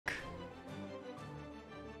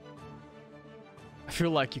I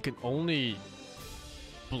feel like you can only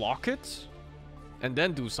block it and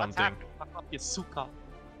then do something.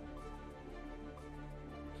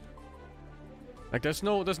 Like there's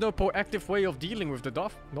no proactive way of dealing with the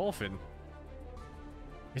dolphin.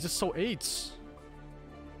 It's just so AIDS.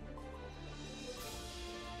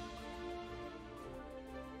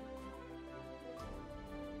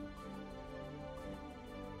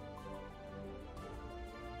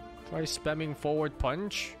 Try spamming forward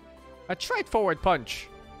punch. I tried forward punch.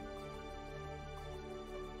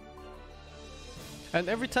 And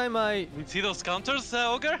every time I... You see those counters,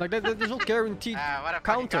 Ogre? Like there's no guaranteed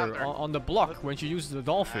counter on the block when she uses the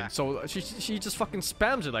dolphin. So she just fucking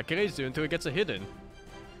spams it like crazy until it gets a hit in.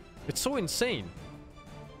 It's so insane.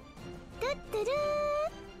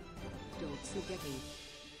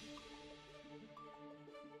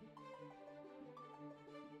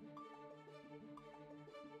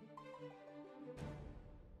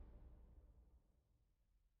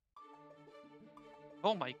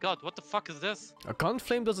 Oh my god, what the fuck is this? A gun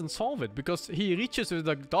flame doesn't solve it because he reaches with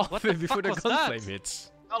the dolphin before the gun flame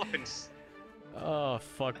hits. Dolphins. Oh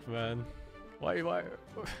fuck, man. Why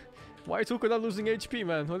is Huko not losing HP,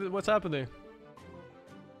 man? What's happening?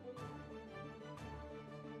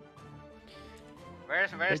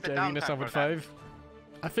 Where's the downtime for 5?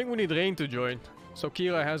 I think we need Rain to join, so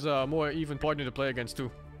Kira has a more even partner to play against too.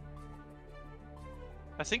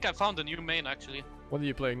 I think I found a new main actually. What are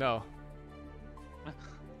you playing now?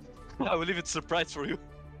 I will leave it a surprise for you.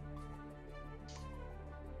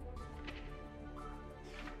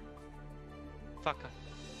 Fuck.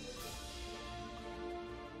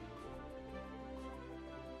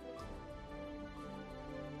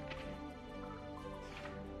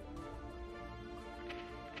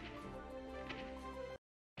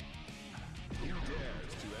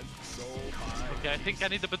 Okay, I think I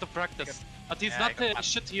need a bit of practice. But he's not a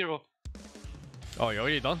shit hero. Oh, you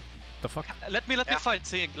already done? The fuck? Let me fight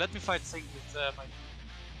Sing. Let me fight Sing with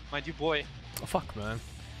my new boy. Oh fuck, man.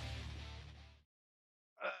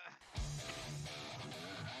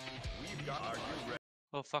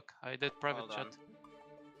 Oh fuck, I did private chat.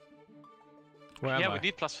 Where am I? We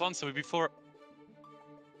need +1 so before.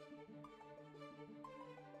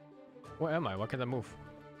 Where am I? Why can't I move?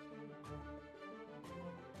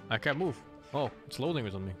 I can't move. Oh, it's loading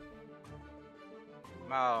it on me.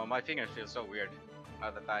 No, my fingers feel so weird now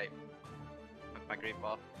that I took my grip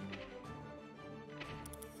off.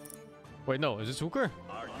 Wait, no, is this Hooker?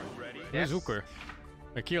 Are you ready? Where's Hooker?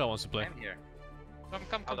 Akira wants to play. I'm here.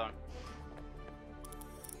 Come. Hold on.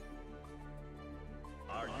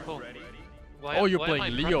 Are you ready? Oh, you're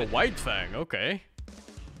playing Leo Whitefang, okay.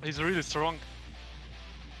 He's really strong.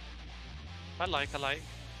 I like.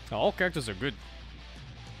 All characters are good.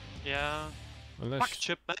 Yeah. Unless, fuck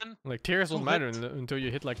Chip, man. Like, tears don't matter until you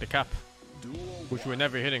hit like the cap. Which we're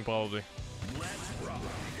never hitting, probably.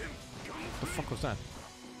 What the fuck was that?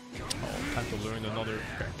 Oh, time to learn another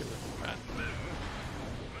character. Man.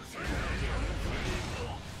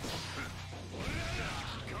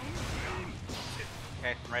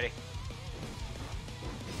 Okay, I'm ready.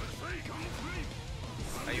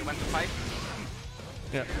 Oh, you want to fight?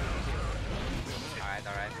 Yeah.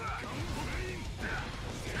 Alright.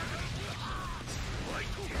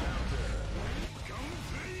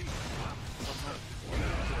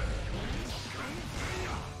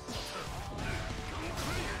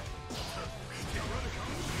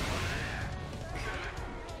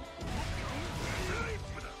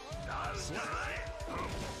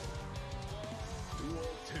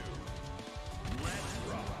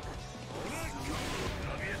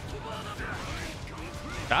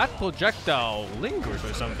 That projectile lingers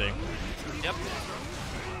or something. Yep.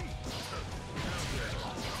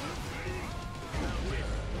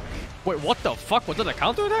 Wait, what the fuck? Was that a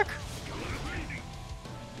counter attack?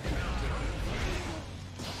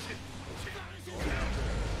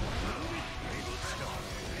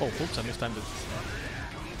 Oh, oops, I mistimed it.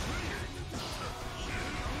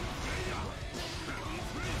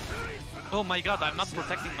 Oh my god, I'm not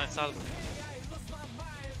protecting myself.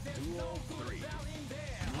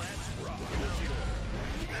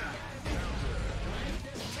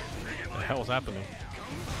 What the hell is happening?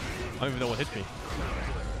 I don't even know what hit me.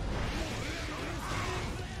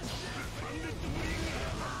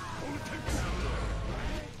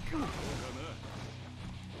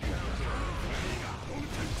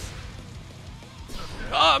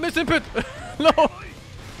 Ah, missed input! No!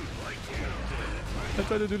 I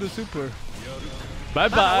tried to do the super. Bye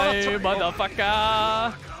bye, motherfucker!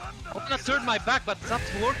 I wanna turn my back, but it's not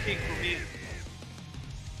working for me.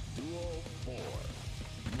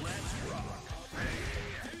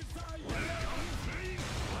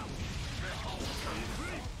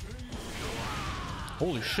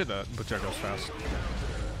 Holy shit, that butcher goes fast.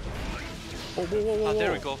 Oh, whoa, whoa, whoa, Ah, there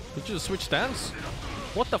whoa. we go. Did you just switch stance?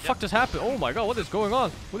 What the fuck just happened? Oh my god, what is going on?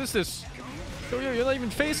 What is this? Oh, you're not even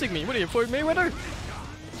facing me. What are you, Floyd Mayweather?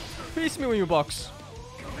 Face me when you box.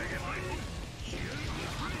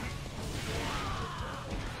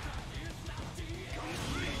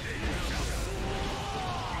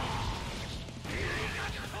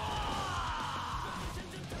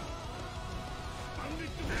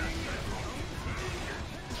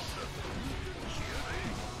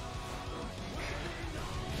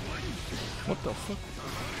 What the fuck?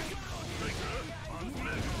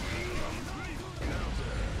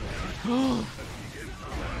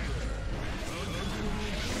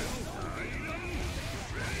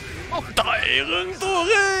 Opdijeren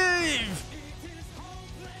doorheen!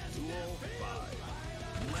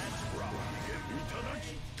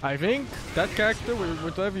 I think that character,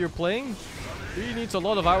 whatever you're playing, really needs a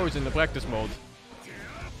lot of hours in the practice mode.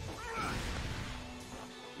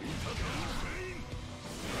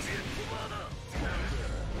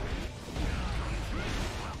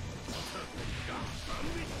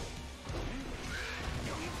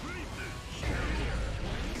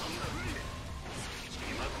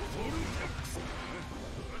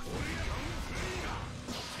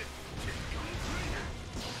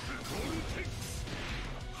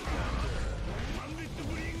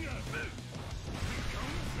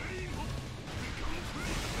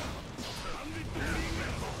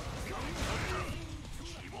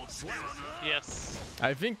 Yes.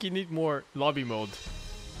 I think you need more lobby mode.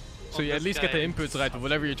 So you at this least get the guy. inputs right of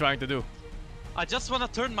whatever you're trying to do. I just wanna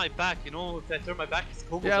turn my back, you know, if I turn my back, it's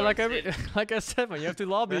combos Yeah, are like insane. like I said, man, you have to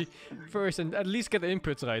lobby first and at least get the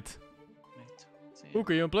inputs right.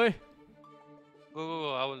 Okay, you wanna play?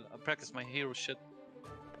 Go, I'll practice my hero shit. You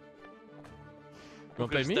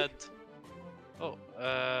wanna play Ogre's me? dead. Oh, Go.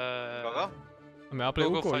 I mean, I'll play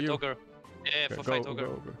go Uko or fight you. Ogre. Yeah, Okay, for go, fight go, Ogre.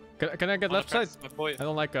 go. Can I get left side? My boy. I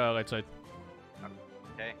don't like right side.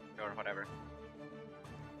 Okay, sure, whatever.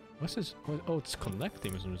 What's this? Oh, it's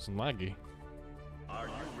connecting. It's laggy. Are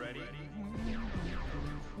you ready?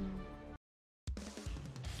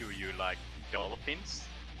 Do you like dolphins?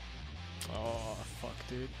 Oh, fuck,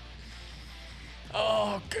 dude.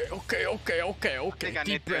 Oh, okay. I think I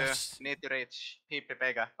Deep breaths. need to reach Hippie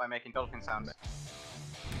Pega by making dolphin sounds.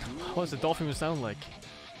 What does the dolphin sound like?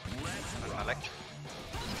 I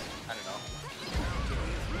don't know.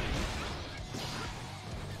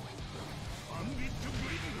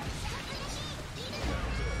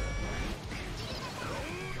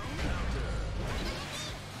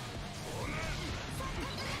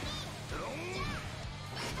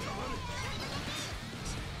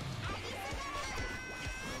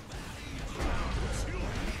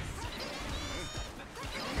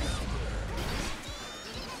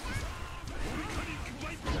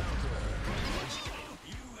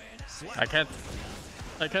 I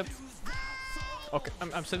can't. Okay,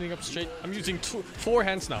 I'm sitting up straight. I'm using 4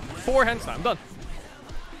 hands now. 4 hands now. I'm done.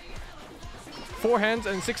 4 hands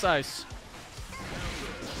and 6 eyes.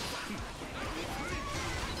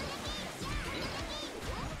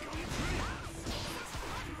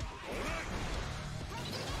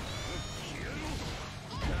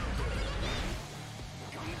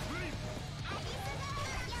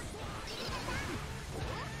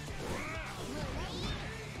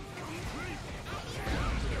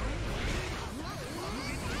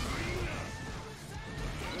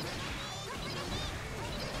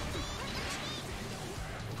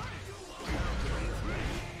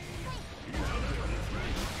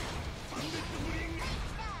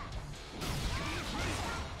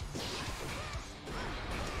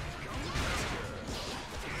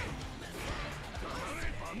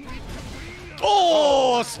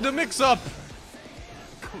 Oh, it's the mix-up.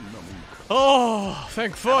 Oh,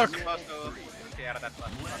 thank fuck. Supposed to clear that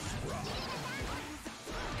one.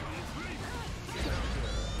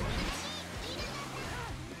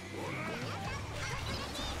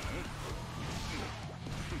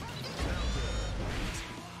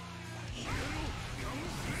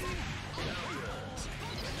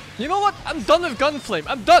 You know what? I'm done with Gunflame.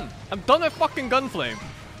 I'm done with fucking Gunflame.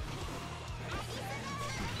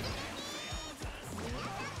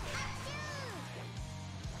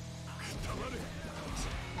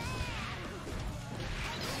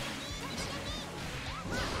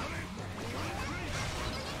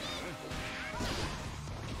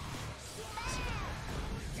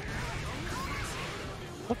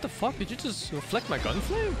 What the fuck? Did you just reflect my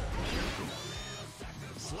Gunflame?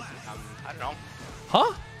 I don't know.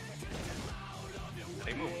 Huh?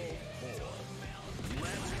 Remove.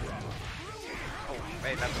 Oh,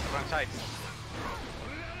 wait, that's the wrong side.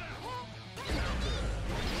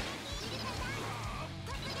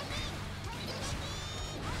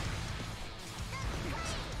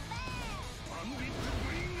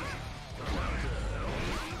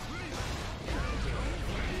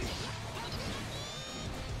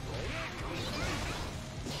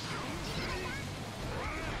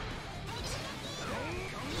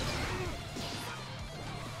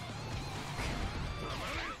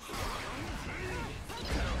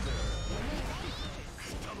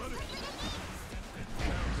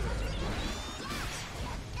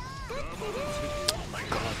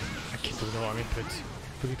 wrong input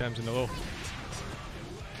 3 times in a row.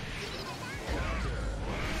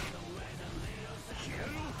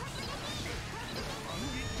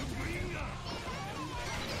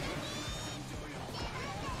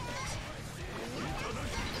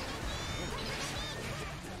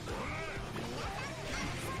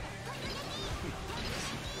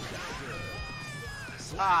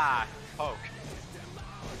 Ah, poke.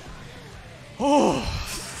 Oh,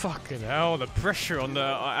 fucking hell! The pressure on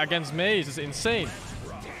the against Maze is insane.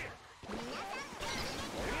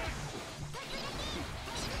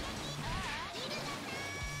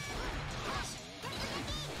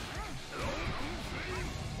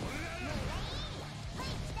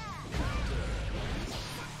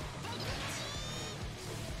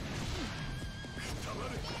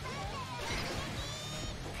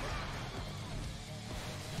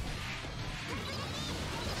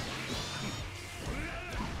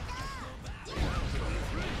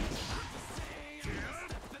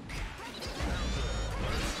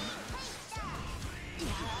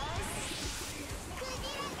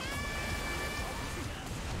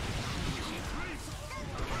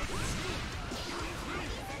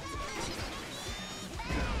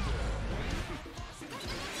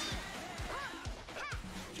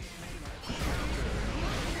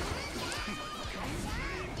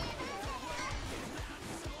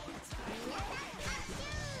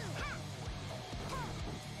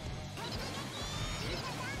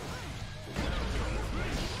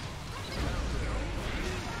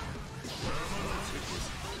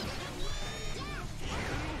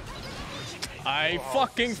 I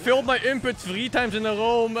fucking failed my input 3 times in a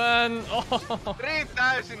row, man. Oh. 3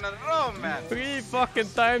 times in a row, man. 3 fucking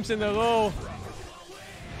times in a row.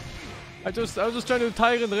 I was just trying to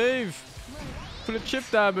Tyrant Rave for the chip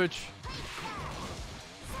damage.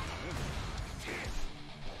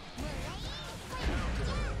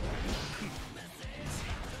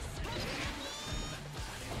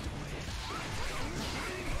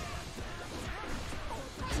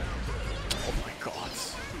 Oh my god.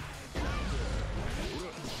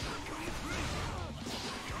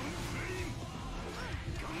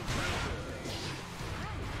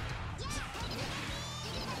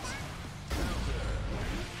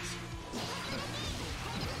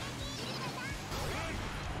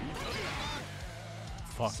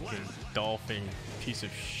 Fucking dolphin piece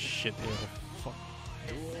of shit here. Fuck.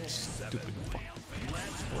 Stupid fuck.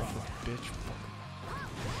 Bitch.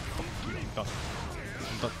 Fuck you. I'm done.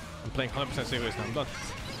 I'm done. I'm playing 100% serious now. I'm done.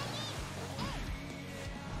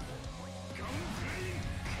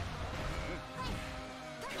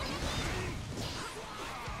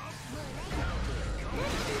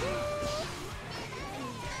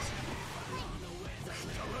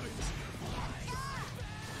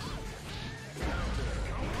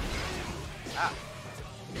 Ah.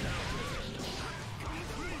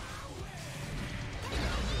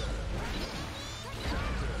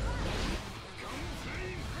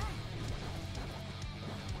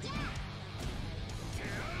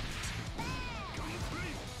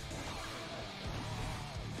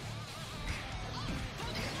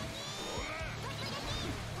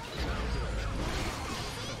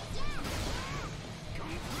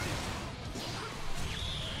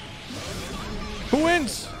 Who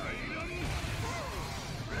wins?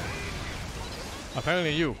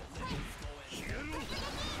 Apparently you.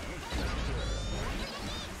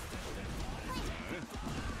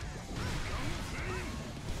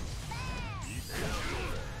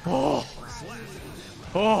 Oh.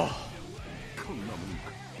 Oh.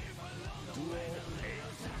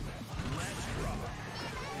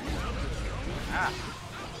 Ah.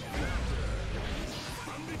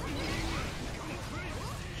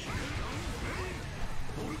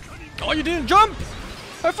 Oh, you didn't jump!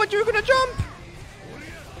 I thought you were gonna jump!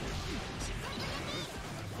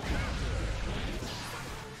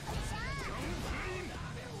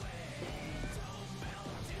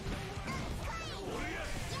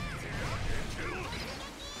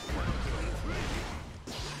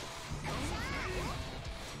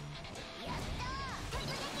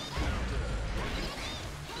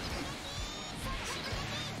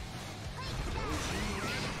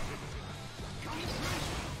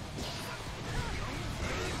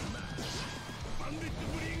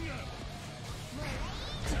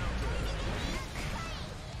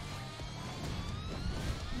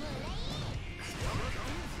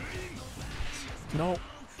 No.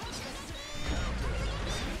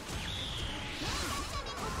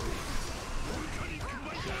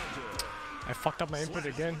 I fucked up my input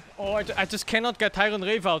again. Oh, I just cannot get Tyrant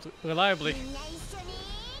Rave out reliably.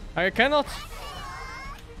 I cannot.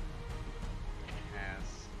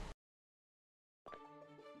 Yes.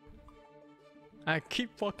 I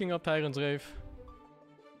keep fucking up Tyrant's Rave.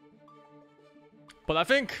 But I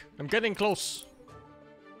think I'm getting close.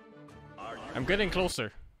 I'm getting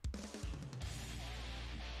closer.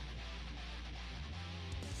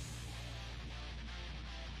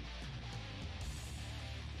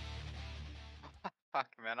 Fuck,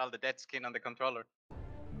 man, all the dead skin on the controller.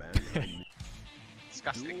 Mankind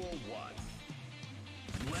Disgusting. Duel 1.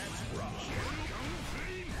 Let's rock.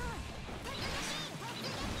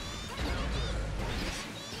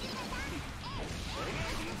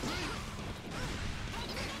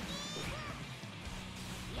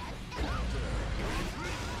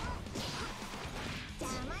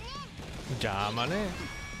 Jamane.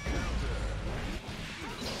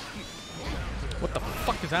 What the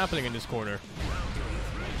fuck is happening in this corner?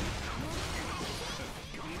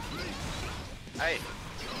 Hey.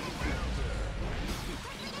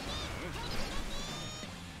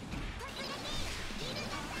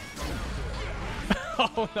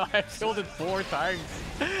 Oh no, I killed it 4 times.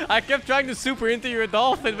 I kept trying to super into your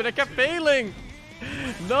dolphin, but I kept failing.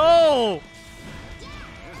 No!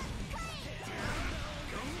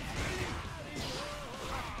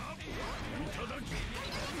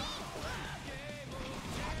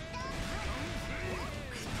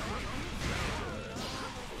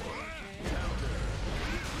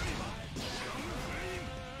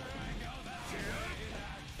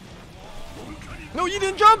 No, you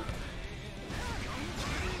didn't jump!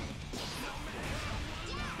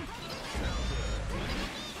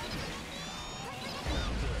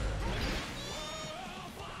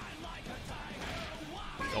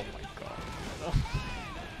 Oh my god.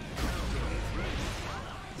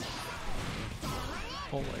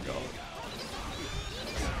 Oh my god.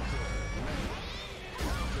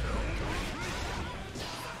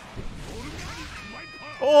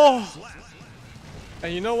 Oh!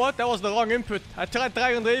 And you know what? That was the wrong input. I tried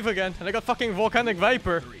Dragon Rave again, and I got fucking Volcanic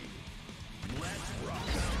Viper.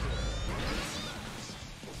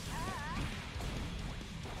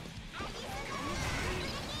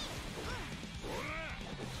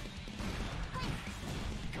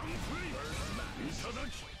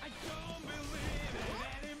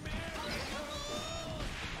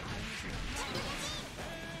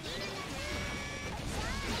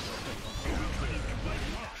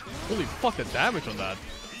 Holy fuck, the damage on that.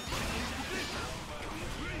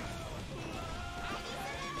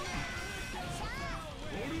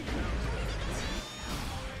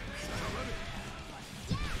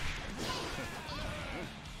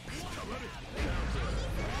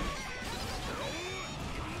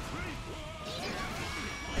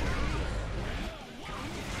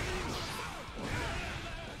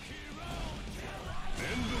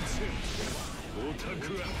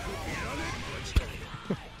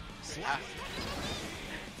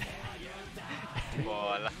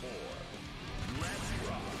 Bola.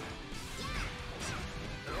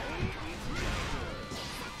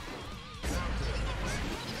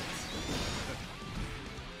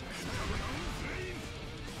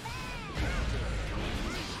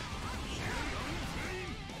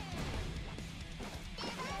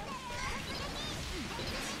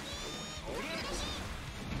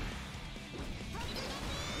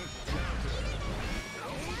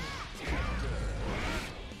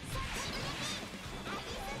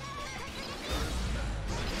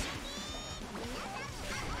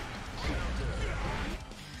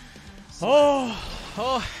 Oh,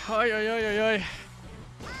 oh, oi, oi, oi, oi, oi.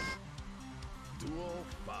 Duel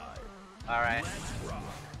 5. Alright. Let's rock.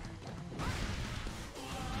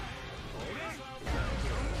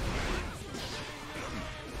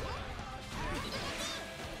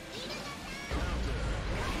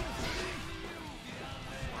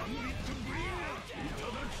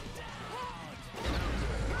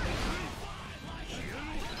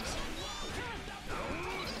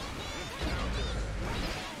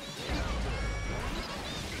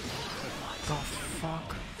 The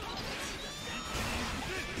fuck?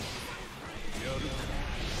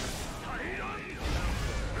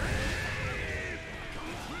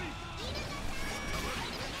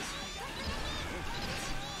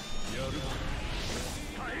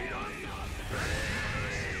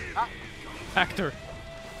 Actor.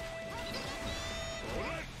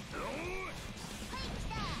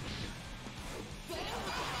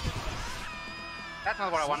 That's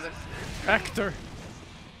not what I wanted. Actor.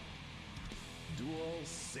 Duel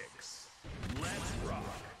 6. Let's rock.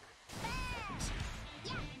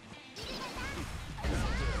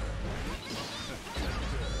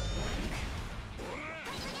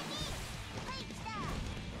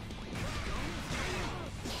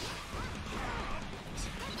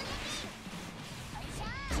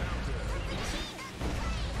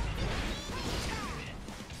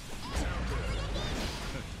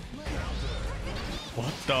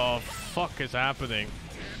 What the fuck is happening?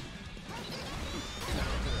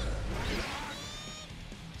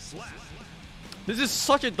 This is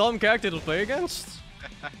such a dumb character to play against.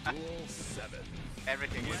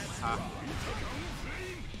 Everything is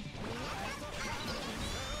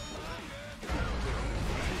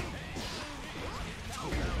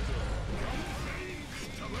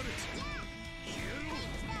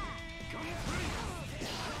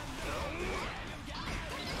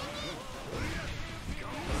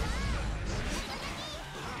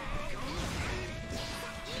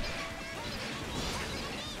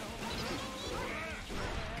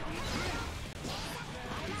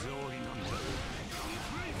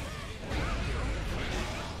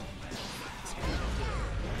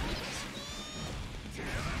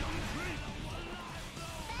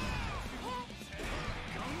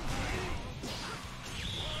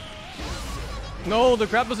No, the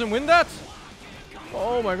grab doesn't win that?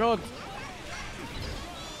 Oh my god.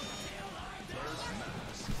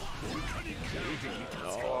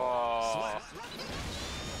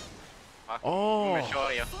 Oh. I'm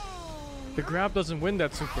sure you. The grab doesn't win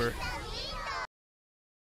that super.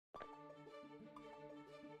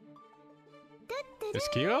 Is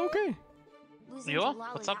Kira okay? Yo,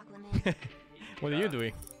 what's up? What are you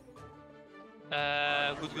doing?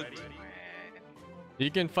 Good. You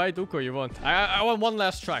can fight Uko you want. I want one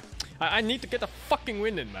last try. I need to get a fucking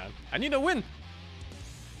win in, man. I need a win.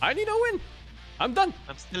 I need a win. I'm done.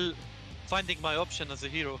 I'm still finding my option as a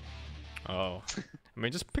hero. Oh. I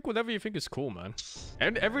mean, just pick whatever you think is cool, man.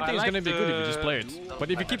 Everything is like gonna be good if you just play it. But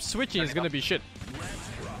if you keep switching, it's gonna be shit.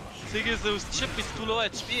 Thing is, the chip is too low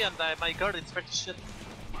HP and my guard is pretty shit.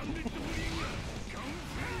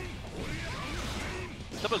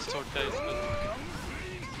 Double sword guy is good.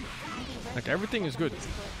 Like, everything is good.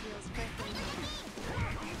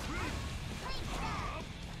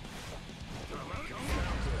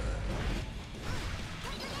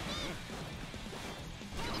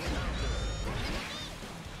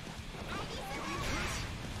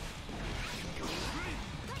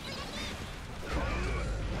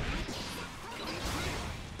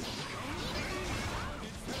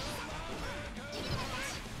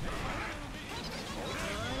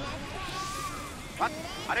 What?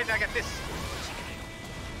 How did I get this?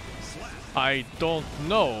 I don't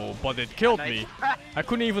know, but it killed me. I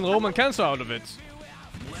couldn't even Roman cancel out of it.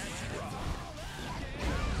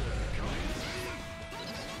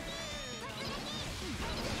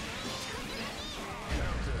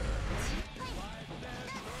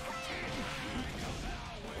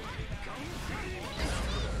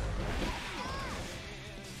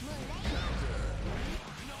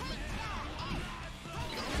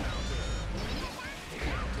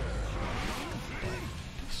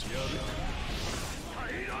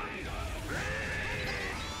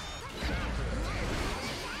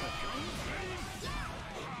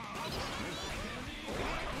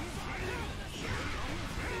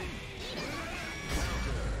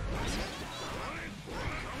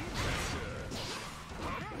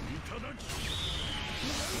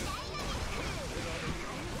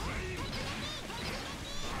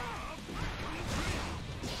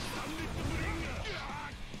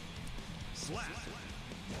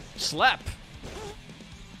 Slap!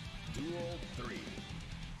 Duel 3.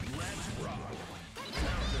 Let's rock.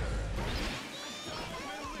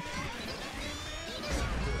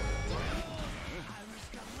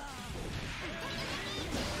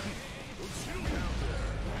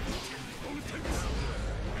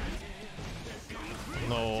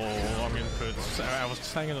 No, wrong input. I was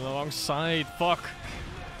standing on the wrong side. Fuck.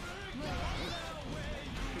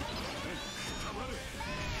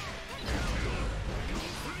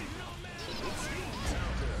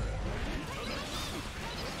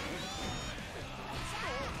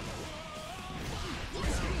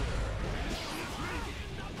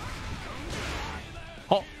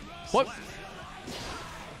 Oh, what?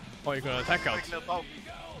 Oh, you're gonna attack out.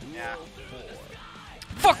 Yeah.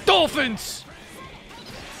 Fuck dolphins!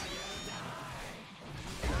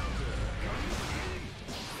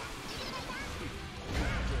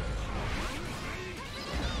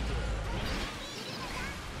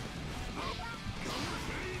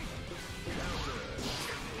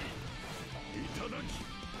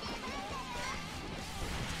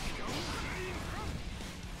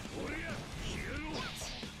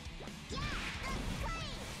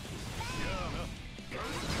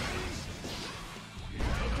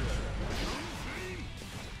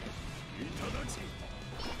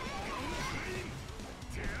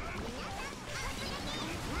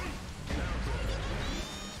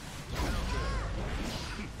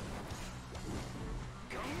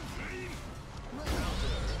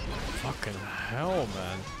 hell,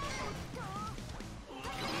 man?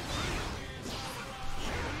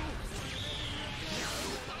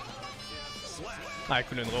 I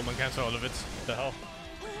couldn't Roman cancel all of it. The hell?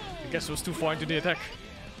 I guess it was too far into the attack.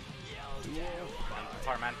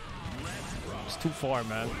 Far, man. It's too far,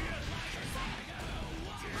 man.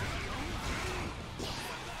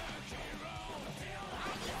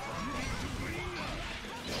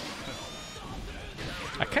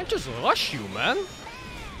 I can't just rush you, man.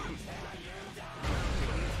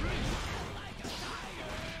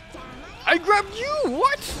 I grabbed you!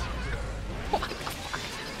 What? What the fuck?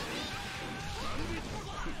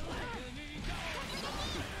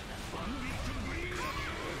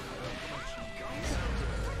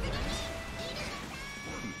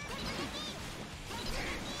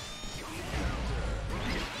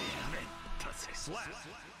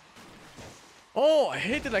 Oh, I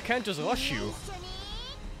hate that I can't just rush you.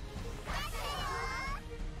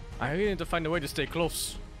 I really need to find a way to stay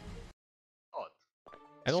close.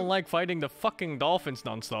 I don't like fighting the fucking dolphins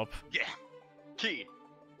non-stop. Yeah. Key.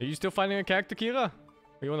 Are you still finding a character, Kira? Or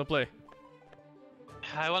you wanna play?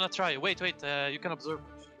 I wanna try. Wait, you can observe.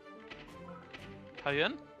 Are you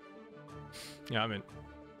in? Yeah, I'm in.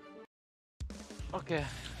 Okay.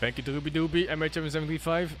 Thank you to Ruby Doobie,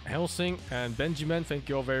 MH775, Helsing, and Benjamin. Thank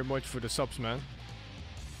you all very much for the subs, man.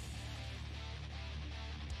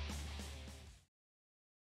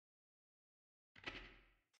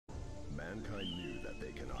 Mankind knew that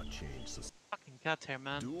they cannot change society. Fucking cat hair,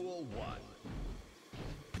 man. Duel 1.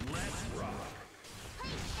 Let's rock.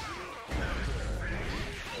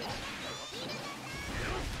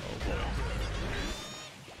 Oh boy.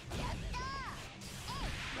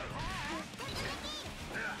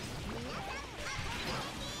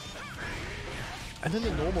 And then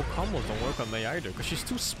the normal combos don't work on Mei either, because she's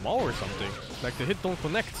too small or something. Like the hit don't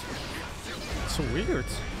connect. It's so weird.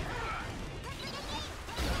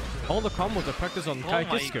 All the combos I practice on Kai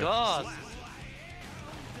Kiske. Oh my god!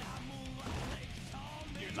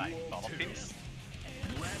 You like dolphins?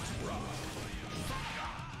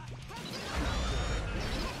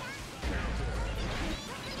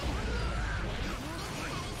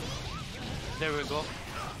 There we go.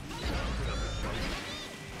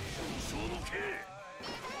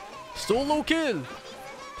 Solo kill!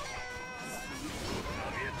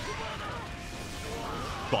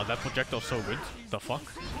 God, that projectile's so good. The fuck?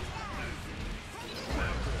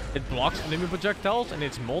 It blocks enemy projectiles and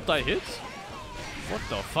it's multi-hits? What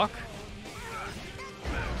the fuck?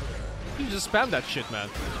 You just spam that shit, man.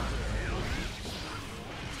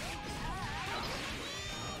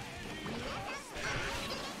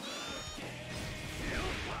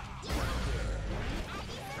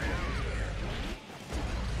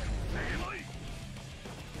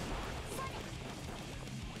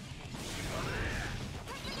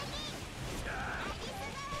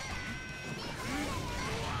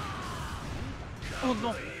 Oh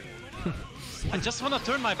no! I just wanna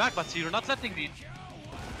turn my back, but you're not letting me.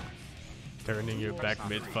 Turning your back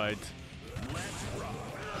mid-fight.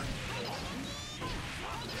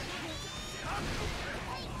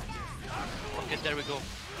 Okay, there we go.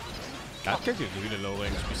 That can do really low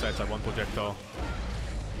range besides that one projectile.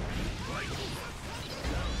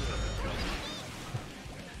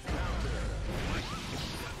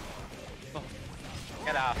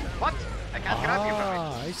 Get out. What? I can't grab you from it.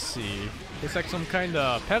 Ah, I see. It's like some kind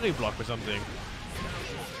of parry block or something.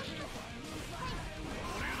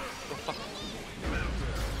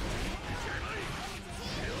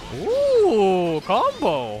 Ooh,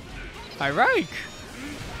 combo! I like!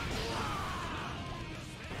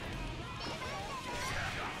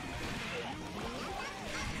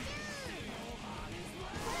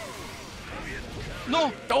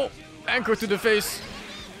 No! Oh! Anchor to the face!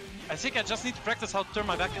 I think I just need to practice how to turn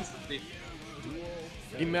my back instantly.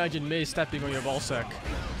 Imagine Mei stepping on your ballsack.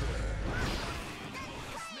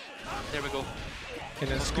 There we go. And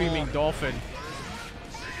then screaming dolphin.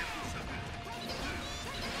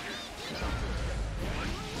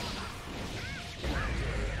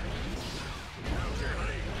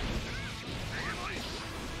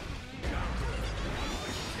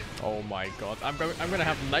 Oh my god, I'm gonna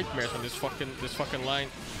have nightmares on this fucking line.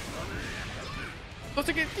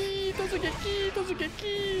 Doesn't get key, doesn't get key, doesn't get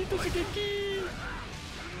key, doesn't get key.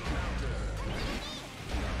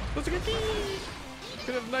 Doesn't get key.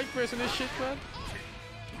 Gonna have nightmares on this shit, man.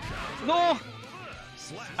 No!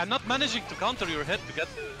 I'm not managing to counter your hit to get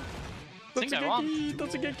the thing I want.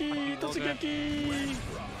 Doesn't get key, doesn't get key.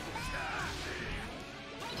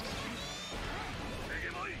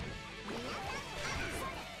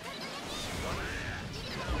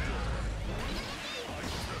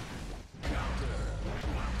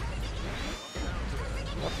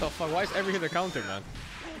 What the fuck? Why is every hit a counter, man?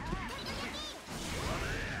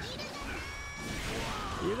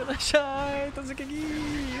 You're gonna shine! Tazukagi!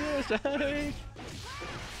 You're gonna shine!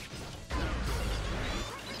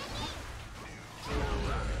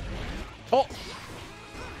 Oh!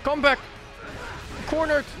 Come back!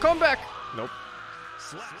 Cornered! Come back! Nope.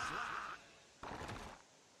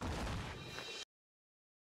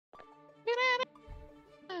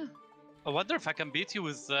 I wonder if I can beat you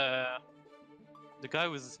with the guy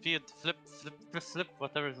with speed. Flip,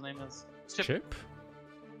 whatever his name is. Chip?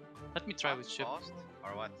 Let me try with Chip. Lost?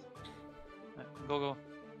 Or what? Go.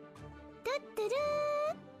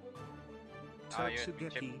 Oh, you're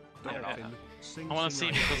Chip. I don't know. I wanna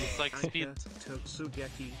see because it's like speed.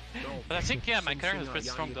 But I think, yeah, my character is pretty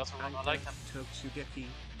strong, that's why I like him.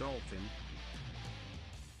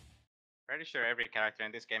 Pretty sure every character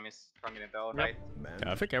in this game is strong in their own right.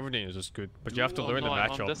 Yeah, I think everything is just good, but you have to learn the I'm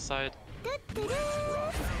on matchup. this side.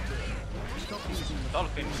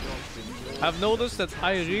 Dolphin. I've noticed that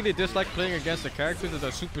I really dislike playing against the characters that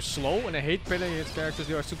are super slow, and I hate playing against characters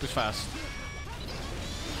that are super fast.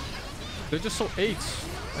 They're just so AIDS.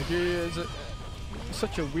 Like, it's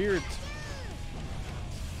such a weird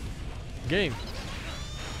game.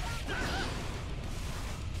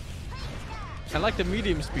 I like the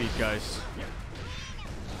medium speed, guys.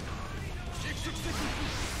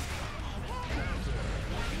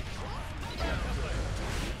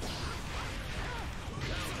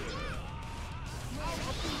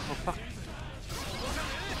 Oh fuck.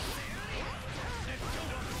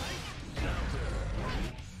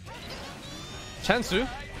 Chansu?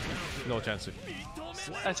 No Chansu.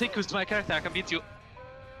 I think with my character I can beat you.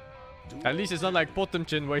 At least it's not like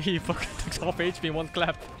Potemkin where he fucking takes off HP in one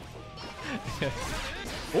clap.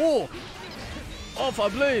 Oh! Alpha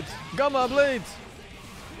Blade! Gamma Blade!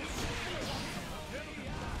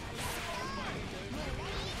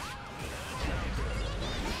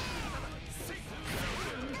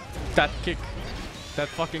 That kick. That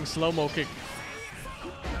fucking slow-mo kick.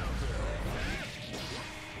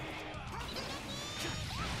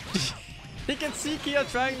 He can see Kia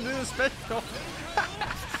trying to do the special.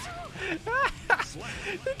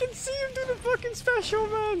 You can see him do the fucking special,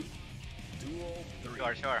 man.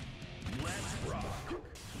 Sure.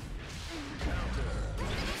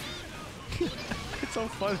 It's so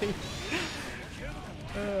funny.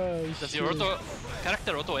 Oh, Does your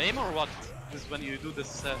character auto aim or what? Is when you do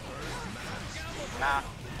this. Nah.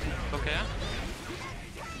 Okay.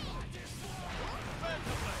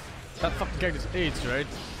 That fucking character's AIDS, right?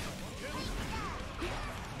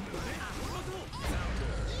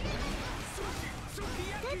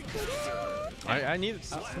 I need a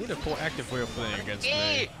proactive way of playing against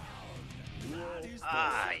me.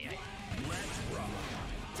 Ah, yeah.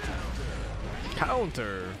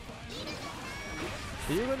 Counter.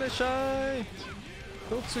 You're gonna shine.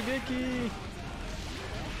 Totsugeki.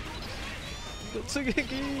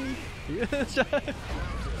 Totsugeki. You're gonna shine.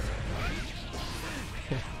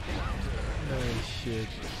 Oh shit.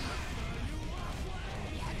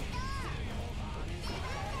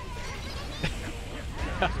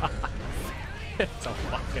 It's a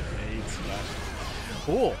fucking AIDS, man.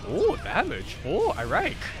 Oh, damage. Oh, I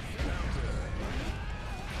rank.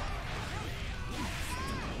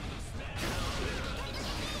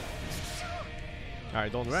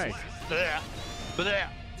 Alright, don't rank. Duel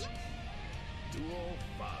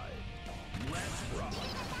 5. Let's rock.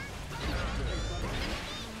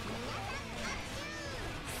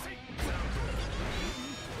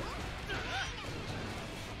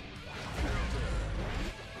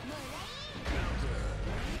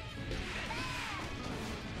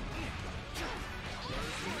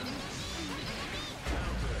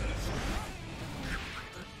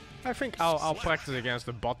 I think I'll practice against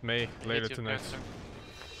the bot May later tonight.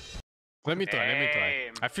 Let me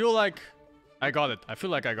try. I feel like I got it.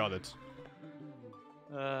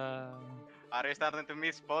 Are you starting to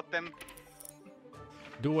miss bottom?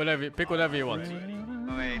 Do whatever, pick whatever you want.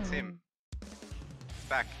 Oh wait, it's him.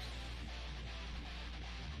 Back.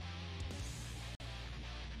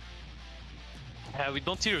 We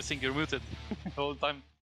don't hear you think you're muted the whole time.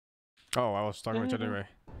 Oh, I was talking with you anyway.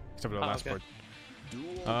 Except for the last okay. part.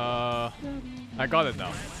 I got it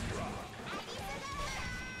now.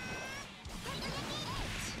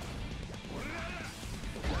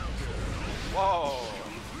 Whoa!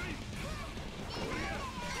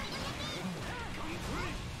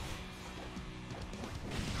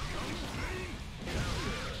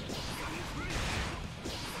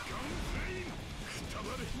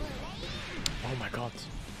 Oh my god.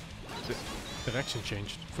 The direction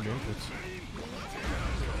changed for the inputs.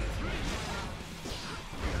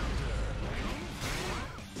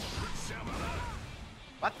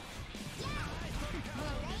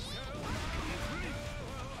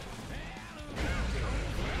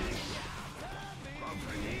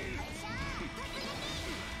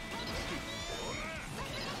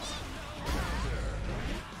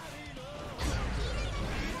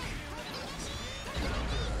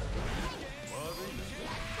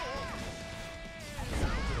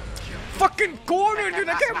 fucking corner, dude.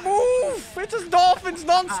 I can't move. It's just dolphins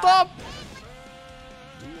non-stop.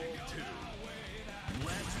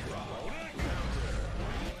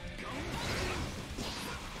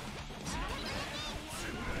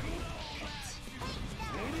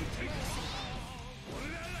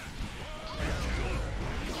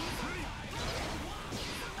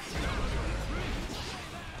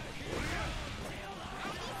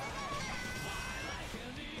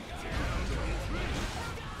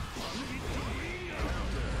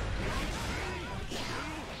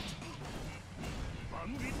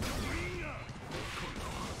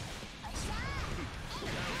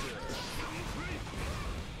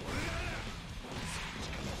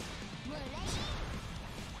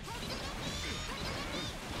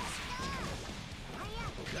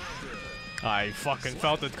 I fucking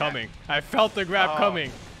felt it coming. I felt the grab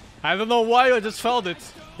coming. I don't know why, I just felt it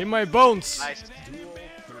in my bones. Nice.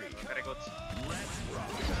 Very good.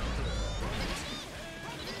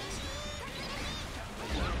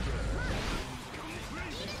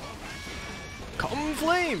 Come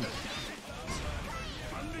flame!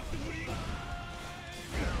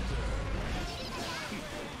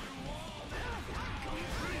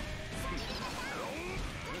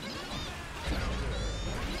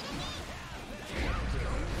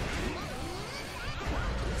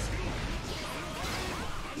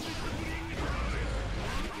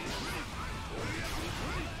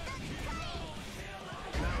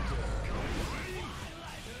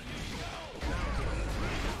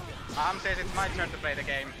 Says it's my turn to play the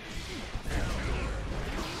game.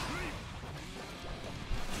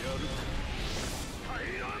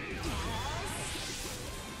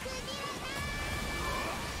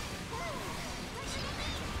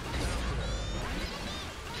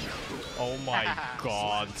 Oh my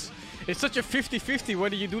god. It's such a 50-50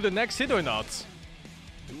 whether you do the next hit or not.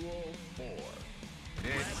 Duel 4.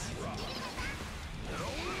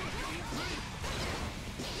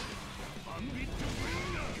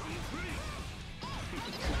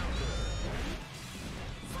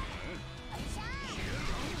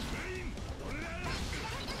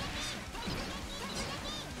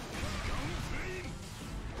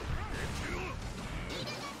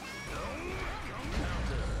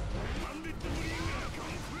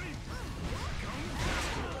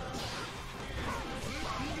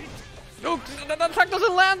 Look, that attack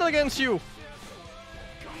doesn't land against you.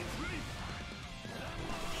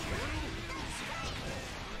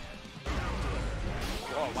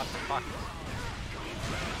 Whoa, what the fuck?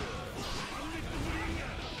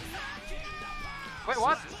 Wait,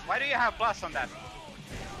 what? Why do you have plus on that?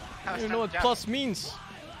 I don't know what plus means.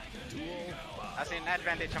 As in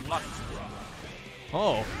advantage and plus.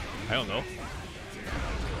 Oh, I don't know.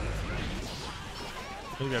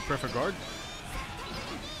 Maybe I prefer guard?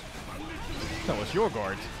 That was your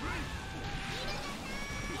guard.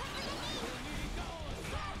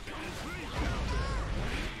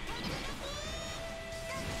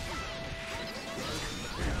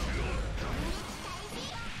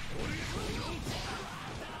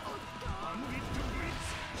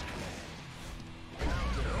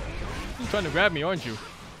 You're trying to grab me, aren't you?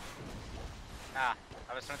 Ah,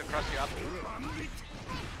 I was trying to cross you up.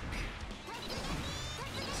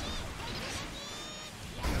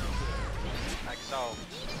 Like so.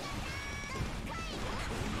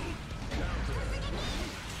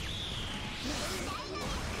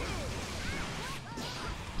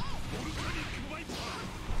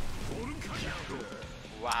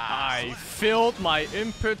 Wow. I failed my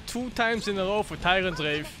input 2 times in a row for Tyrant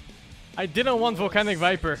Rave. I didn't want Volcanic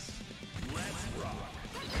Viper.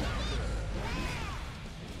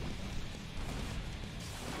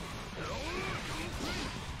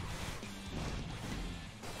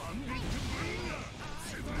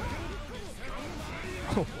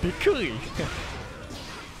 Oh, Bikuri!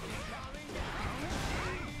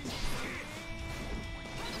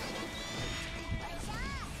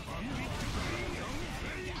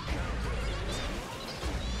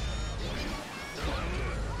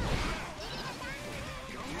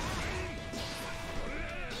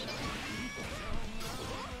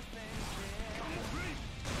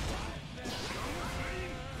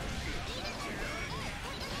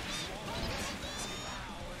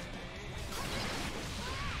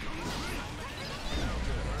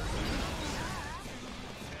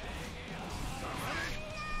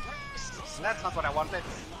 That's not what I wanted.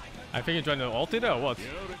 I think you're trying to ult it or what?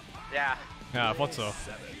 Yeah. Yeah, I thought so.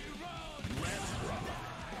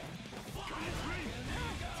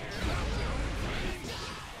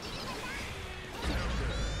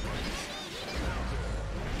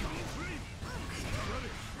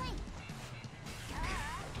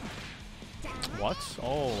 What?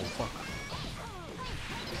 Oh, fuck.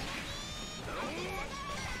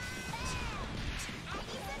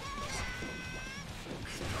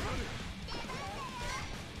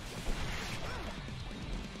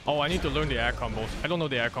 Oh, I need to learn the air combos. I don't know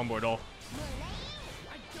the air combo at all.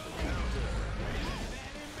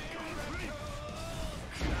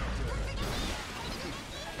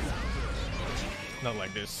 Not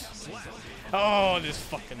like this. Oh, this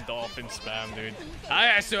fucking dolphin spam, dude.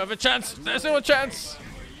 I still have a chance. There's still a chance.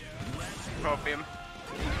 Rope him.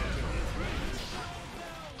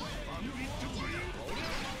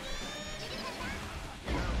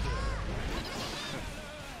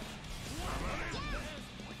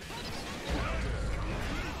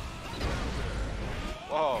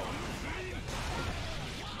 Whoa.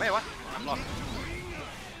 Wait, what? I'm lost.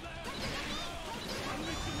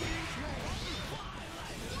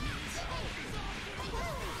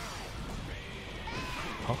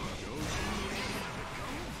 Huh?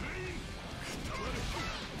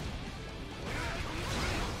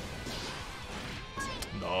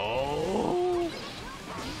 No.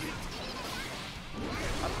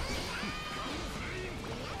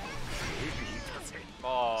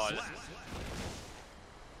 Ball.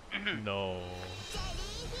 No.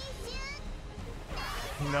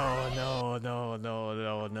 No, no, no, no,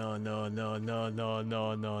 no, no, no, no, no, no,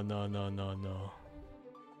 no, no, no, no, no, no.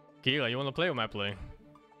 Kira, you wanna play or am I playing?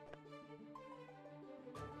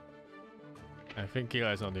 I think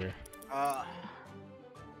Kira is not here. Are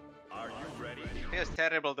you ready? Feels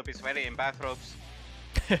terrible to be sweaty in bathrobes.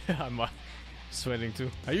 I'm sweating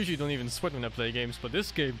too. I usually don't even sweat when I play games, but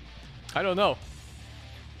this game, I don't know.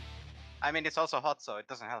 I mean, it's also hot, so it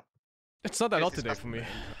doesn't help. It's not that It's hot today for disgusting. me.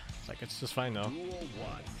 Like, it's just fine now. Duel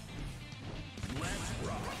 1. Let's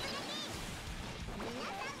rock.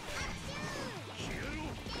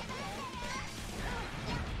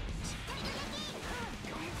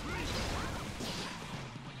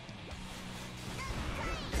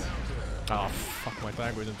 Oh fuck, my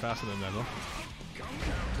triangle isn't faster than that, huh?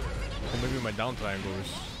 Or maybe my down triangle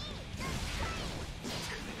is.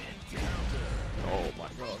 Oh my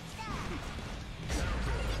god.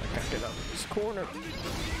 I can't get out of this corner.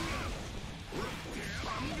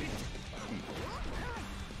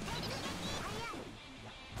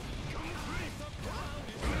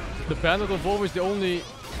 The Bandit of War is the only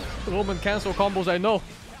Roman cancel combos I know.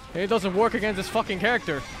 And it doesn't work against this fucking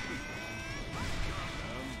character.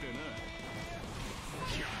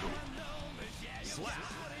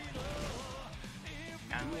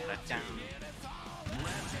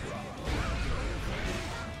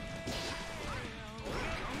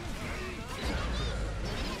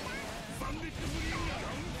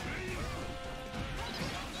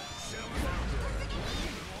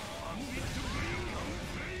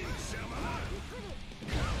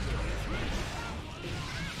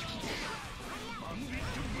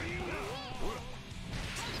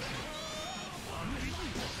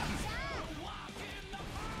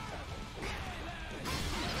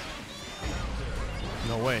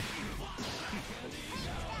 No way.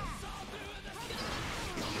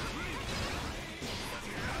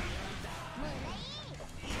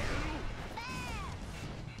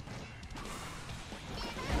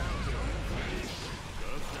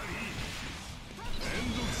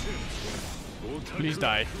 Please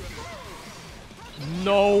die.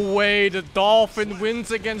 No way the dolphin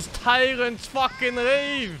wins against Tyrant's fucking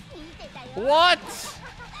Rave. What?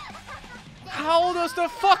 How does the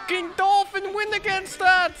fucking dolphin win against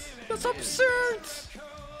that? That's absurd.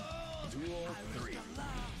 Duel 3.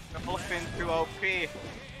 Dolphin too OP.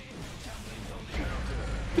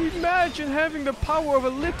 Imagine having the power of a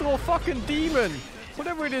literal fucking demon.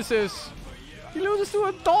 Whatever this is. He loses to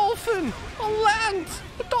a dolphin on land.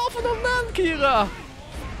 A dolphin on land, Kira.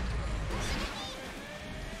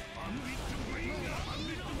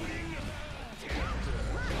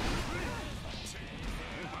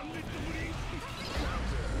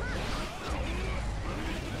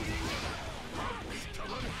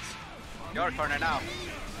 Your corner now.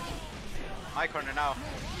 My corner now.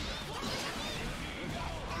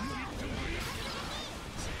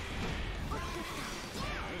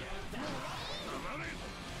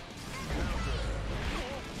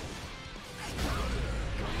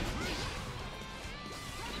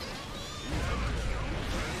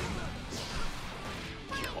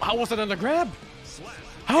 How was that on the grab?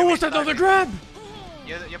 How was that on the grab?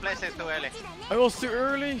 You placed it too early. I was too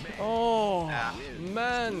early? Oh, Yeah.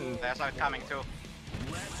 man. There's not coming too.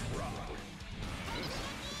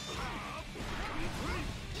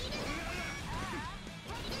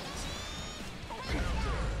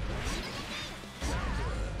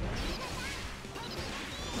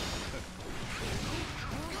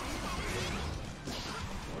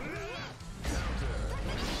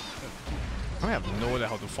 I have no idea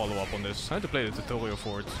how to follow up on this. I had to play the tutorial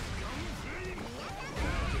for it.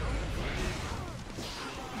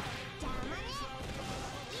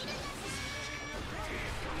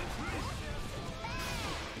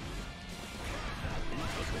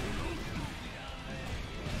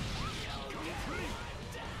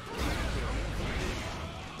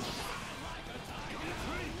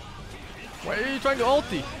 Why are you trying to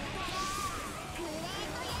ulti?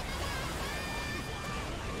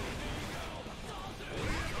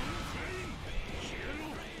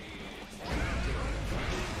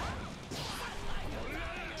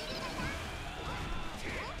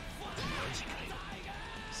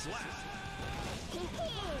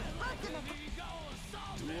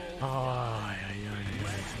 Oh,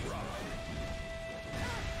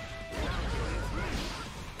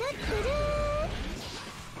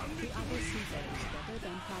 The other seafarers rather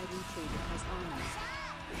than fighting through has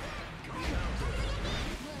arms.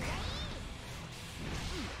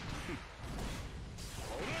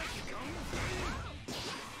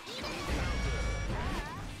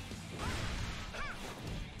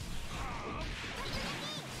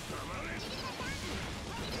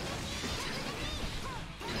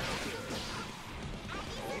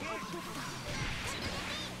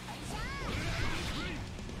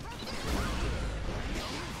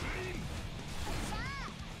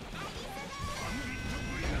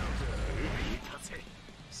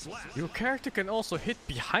 Your character can also hit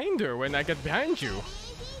behind her when I get behind you.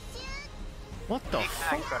 What the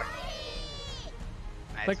fuck? Anchor.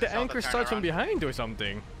 Nice, Like the it's also anchor starts from turnaround. behind or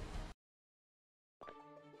something.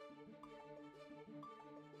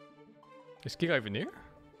 Is Kira even here?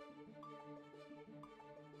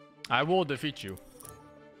 I will defeat you.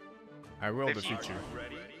 I will Defeat defeat you.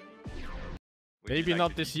 Would you Maybe like not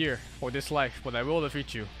to- this year or this life, but I will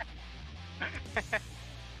defeat you.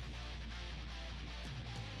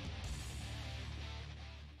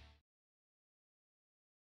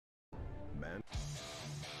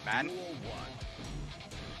 Man.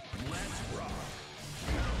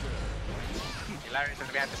 Hilarious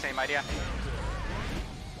that we had the same idea.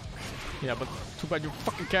 Yeah, but too bad your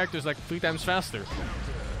fucking character is like 3 times faster.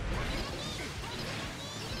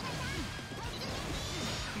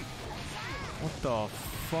 What the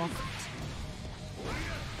fuck?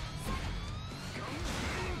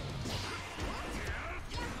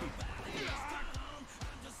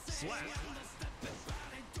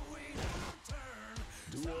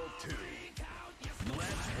 Lol.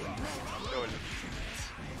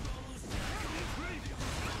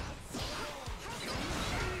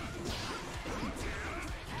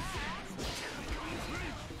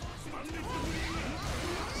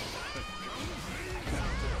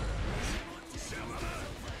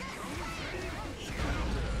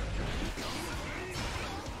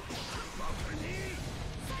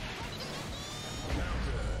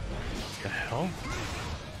 The hell?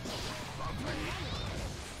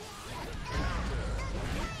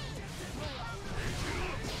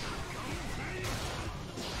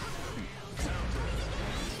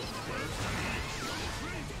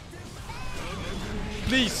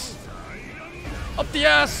 Please! Up the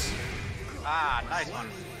ass! Ah, nice one.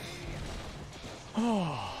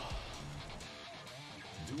 Oh.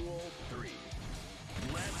 Duel 3.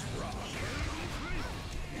 Let's rock.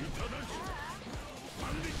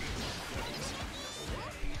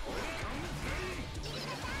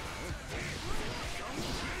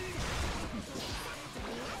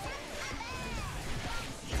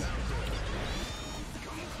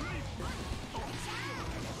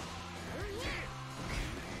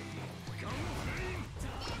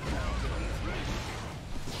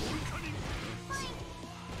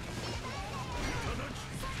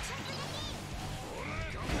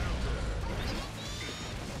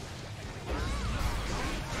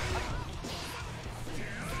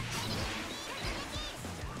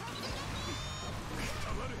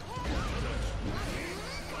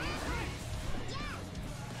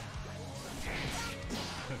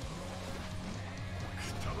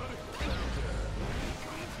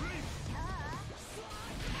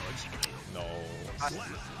 No.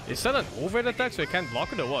 Is that an overhead attack so I can't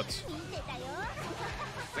block it or what?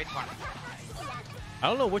 Wait one. I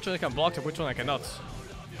don't know which one I can block and which one I cannot.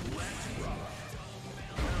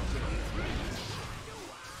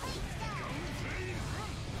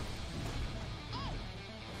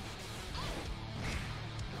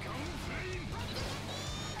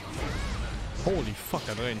 Holy fuck,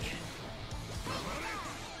 that range.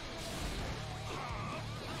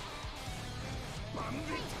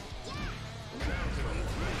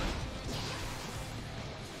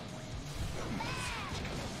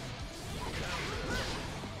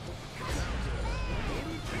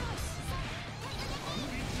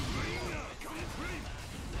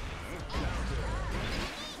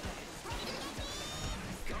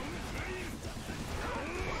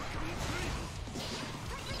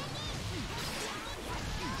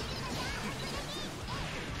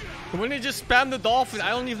 When they just spam the dolphin,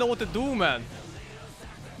 I don't even know what to do, man.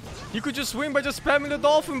 You could just win by just spamming the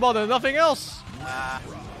dolphin button, nothing else.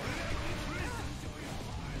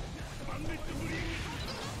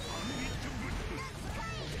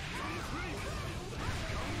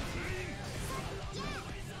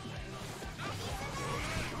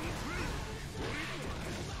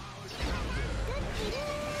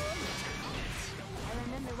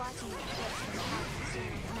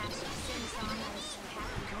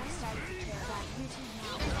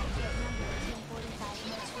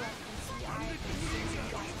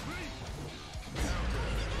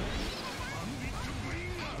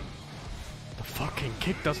 The fucking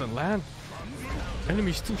kick doesn't land.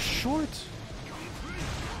 Enemy's too short.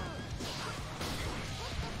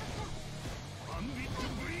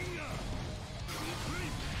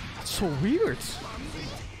 That's so weird.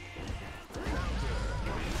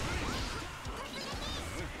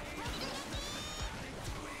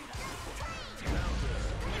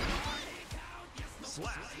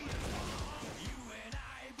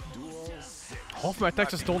 Half my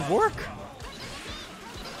attacks just don't work.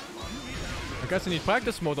 I guess I need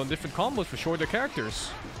practice mode on different combos for shorter characters.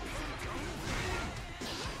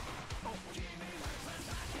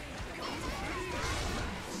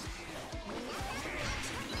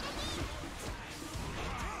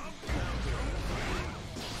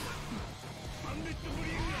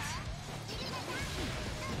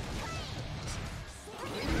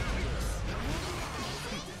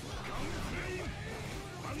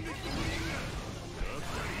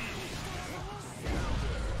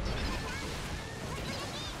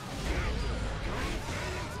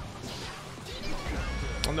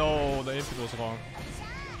 Oh no, the input was wrong.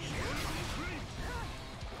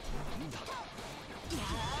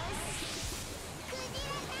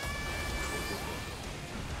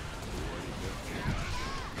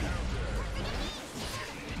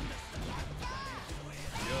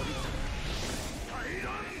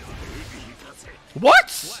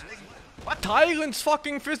 What? What? Tyrant's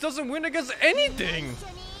fucking fist doesn't win against anything.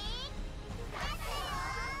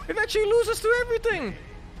 It actually loses to everything.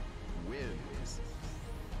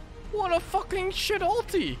 What a fucking shit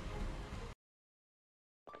ulti!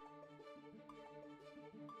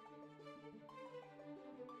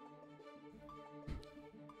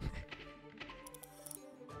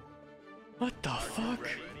 What the fuck?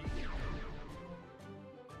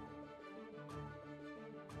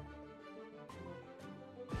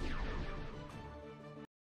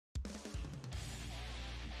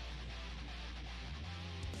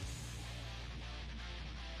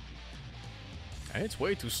 It's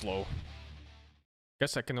way too slow.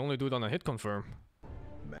 Guess I can only do it on a hit confirm.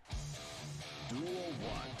 Duel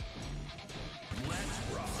 1.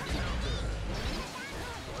 Let's rock.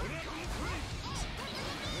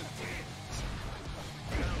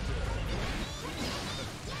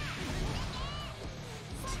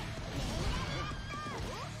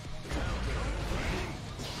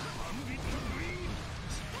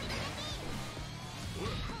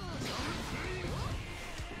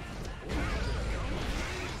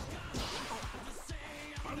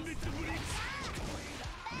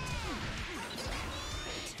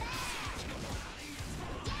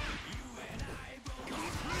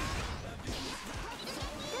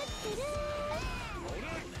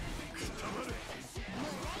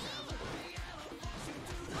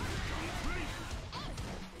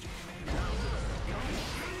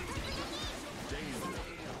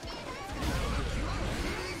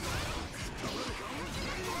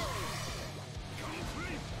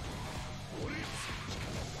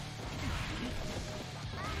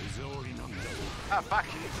 Ah, fuck.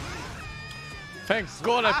 Thank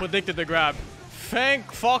God I predicted the grab.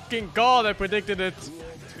 Thank fucking God I predicted it.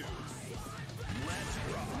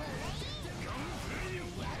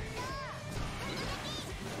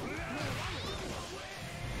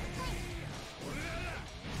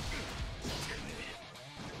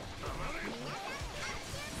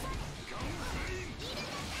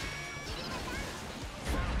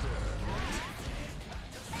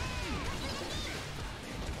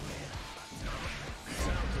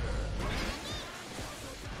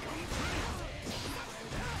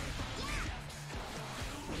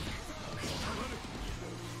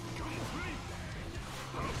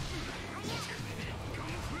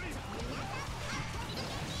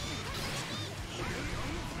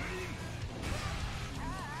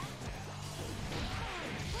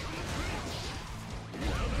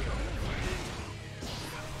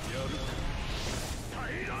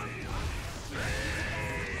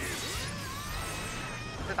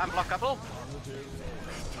 Is it unblockable?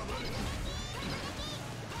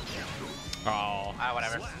 Oh, Ah,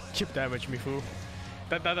 whatever. chip damage me, fool.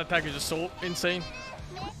 That attack is just so insane.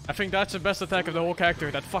 I think that's the best attack of the whole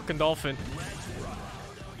character, that fucking dolphin.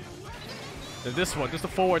 This one, this is the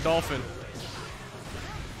forward dolphin.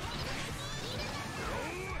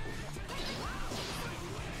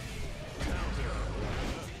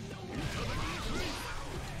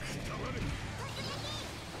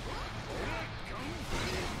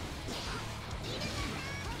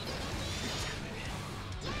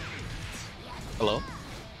 Hello?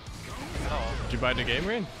 Did you buy the game,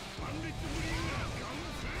 Rain?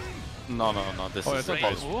 No, this Oh, is it's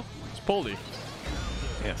Polish. okay. It's Poli.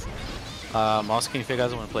 Yes. I'm asking if you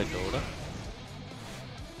guys want to play Dota.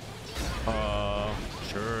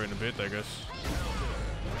 Sure, in a bit, I guess.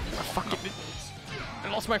 I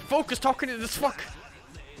lost my focus talking to this fuck.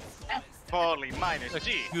 Holy minus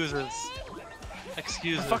G. Excuses.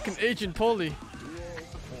 Excuses. Fucking Agent Poli.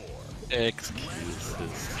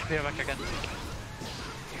 Excuses. Here, back again.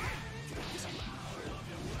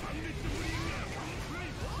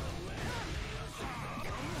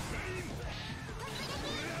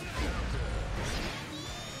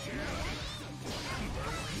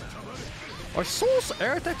 Are Soul's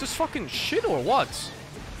air attack just fucking shit or what?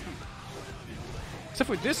 Except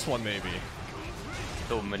for this one, maybe.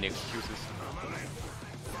 So many excuses.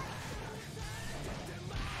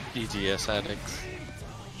 DGS addicts.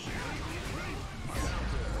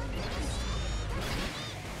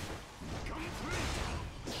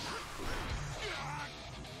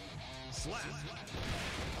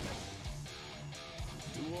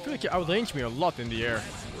 I feel like you outrange me a lot in the air.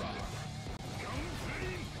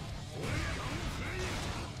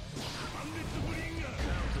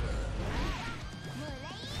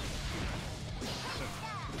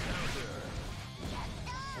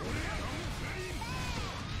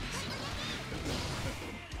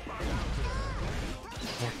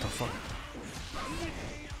 What the fuck?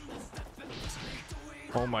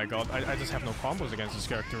 Oh my god, I just have no combos against this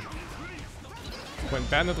character. When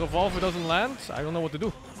Bandit Revolver doesn't land, I don't know what to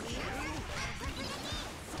do.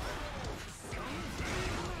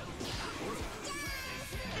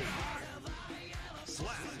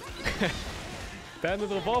 Bandit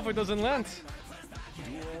Revolver doesn't land.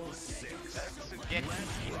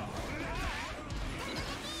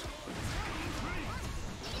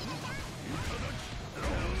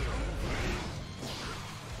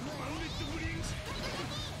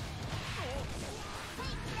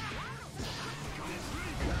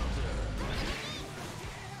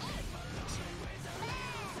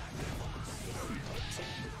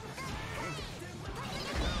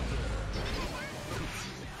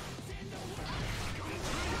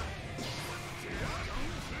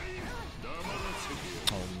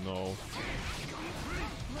 Oh no.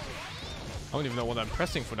 I don't even know what I'm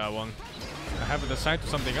pressing for that one. I have it assigned to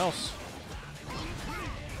something else.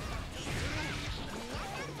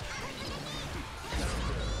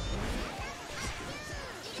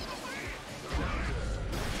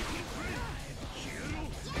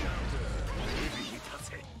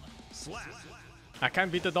 I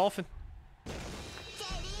can't beat the dolphin.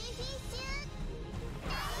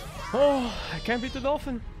 Oh, I can't beat the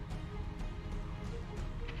dolphin.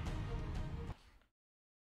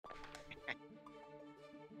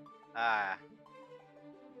 Ah.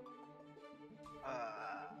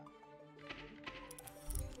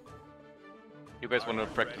 You guys want to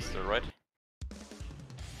practice still, right?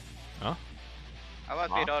 Huh? I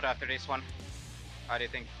want beat out after this one. How do you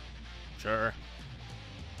think? Sure.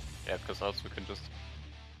 Yeah, because else we can just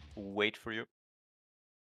wait for you.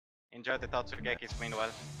 Enjoy the Tatsugekis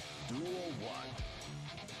meanwhile. Duel 1.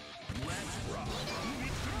 Let's rock.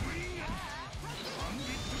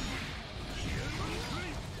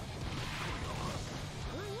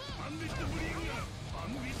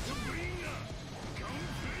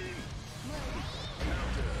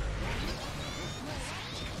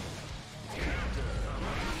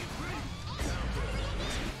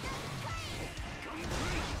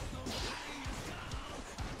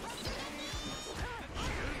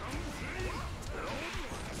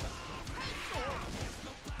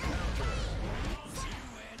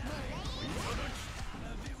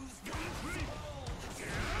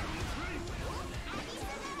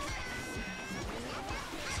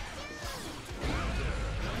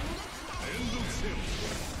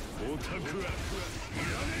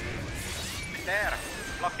 There!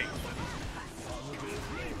 Blocking.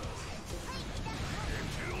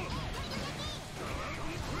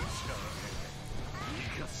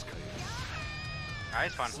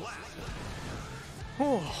 Nice one.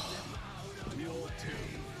 Oh. Duel 2.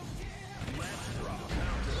 Let's rock.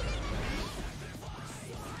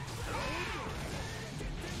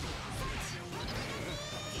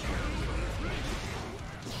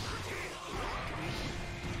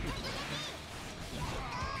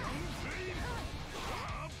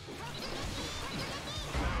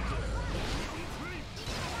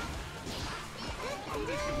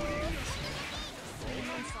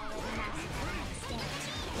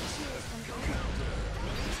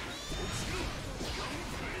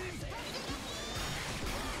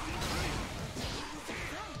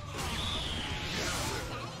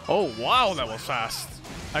 Oh wow, that was fast.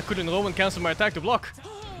 I couldn't Roman cancel my attack to block.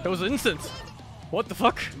 That was instant. What the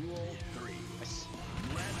fuck?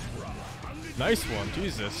 Nice one,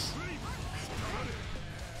 Jesus.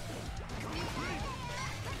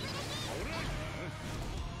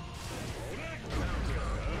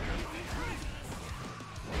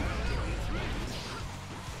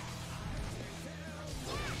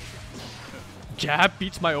 Jab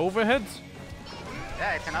beats my overhead?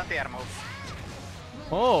 Yeah, it's an anti-air move.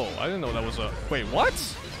 Oh, I didn't know that was a... Wait, what?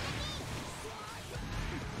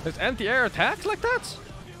 There's anti-air attacks like that?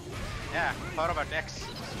 Yeah, forward X.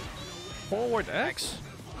 Forward X?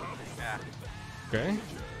 Yeah, Okay.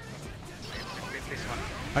 with this one.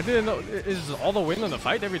 I didn't know. Is all the win on the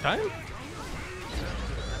fight every time? I mean,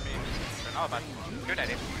 don't know, but good at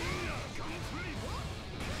it.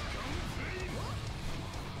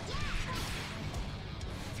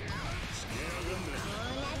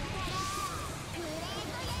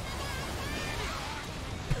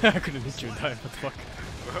 I couldn't hit you in time, what the fuck?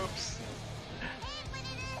 Whoops.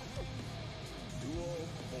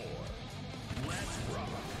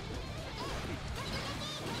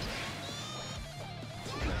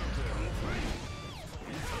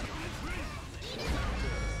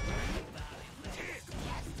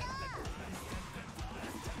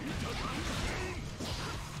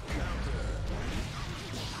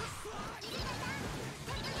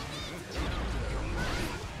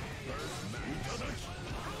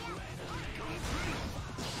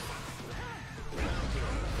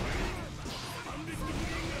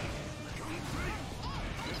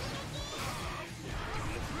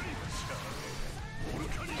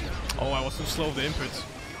 Oh, I was too slow with the input.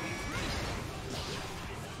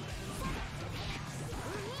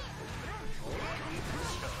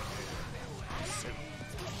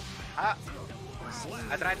 Ah!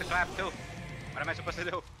 I tried to clap too. What am I supposed to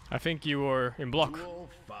do? I think you were in block. Duel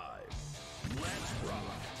 5. Let's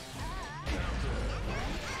rock.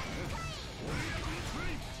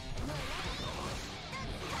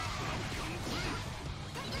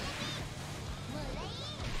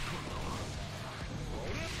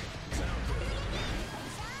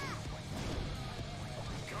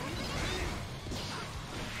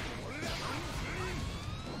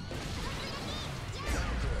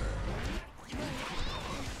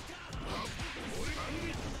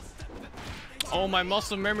 Oh, my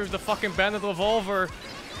muscle memory of the fucking bandit revolver.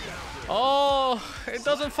 Oh, it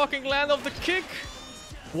doesn't fucking land off the kick.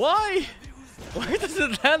 Why? Why does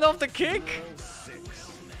it land off the kick?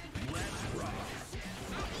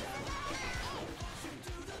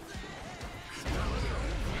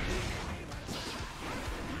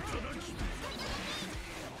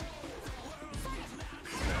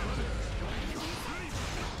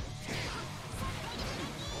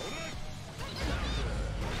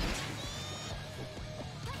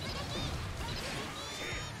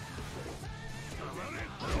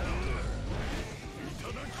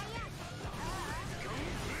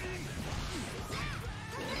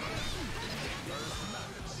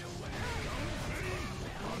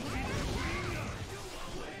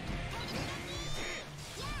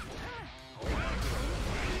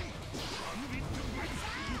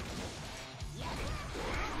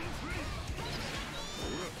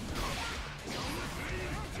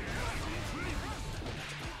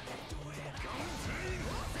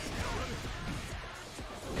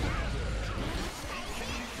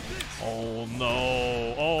 Oh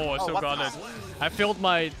no. Oh, I still what got the- it. I failed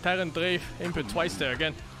my Tyrant Drave input twice there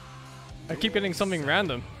again. I keep getting something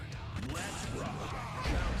random.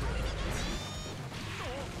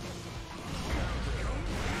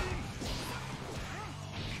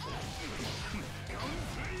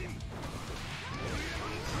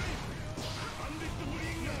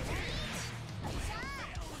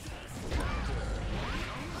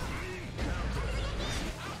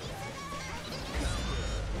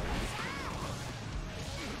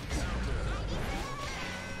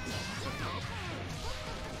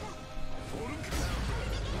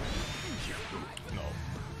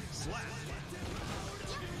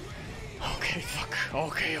 Okay, fuck.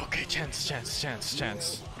 Okay, chance.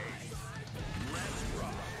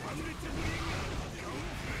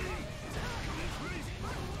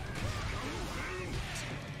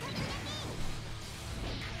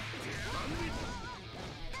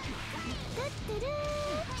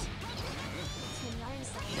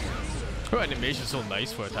 Her animation is so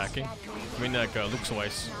nice for attacking. I mean, like, looks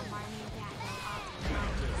wise.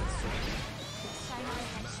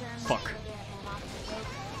 Fuck.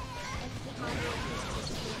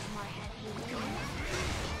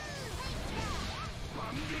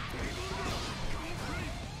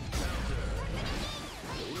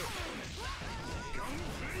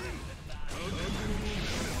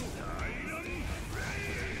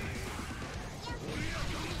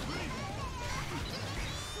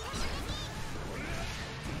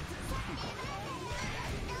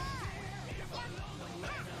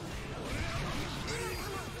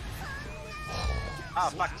 Oh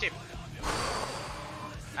fuck, chip.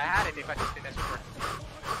 I had it if I just did a super.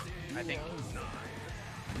 I think.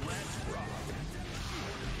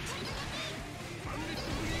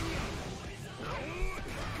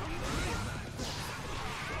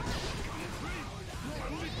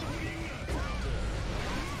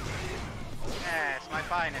 Yes, my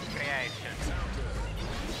finest creation.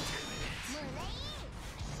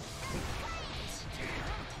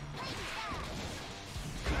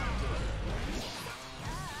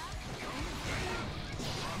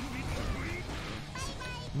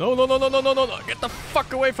 No, no, no, no, no, no, no, no. Get the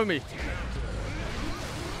fuck away from me.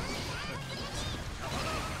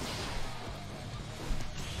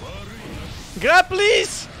 Grab,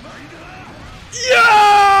 please.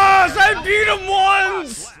 Yes! I beat him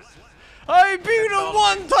once! I beat him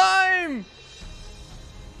one time!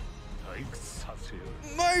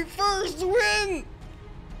 My first win!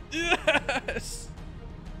 Yes!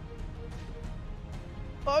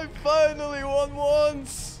 I finally won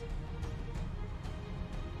once!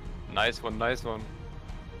 Nice one, nice one.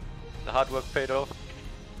 The hard work paid off.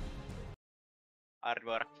 Hard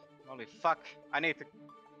work. Holy fuck. I need to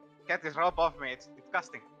get this rope off me, it's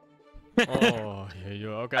disgusting. Oh, yeah,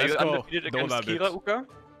 you okay, Are let's you go. undefeated against Dota Kira, bit. Uka?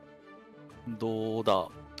 Doda.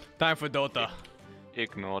 Time for Dota.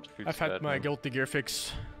 Ignored. Feels I've had bad, my man. Guilty Gear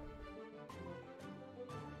fix.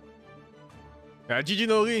 Yeah, GG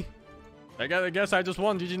Nori. I guess I just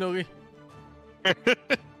won, GG Nori.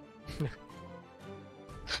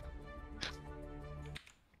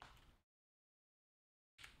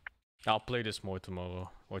 I'll play this more tomorrow,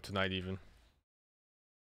 or tonight even.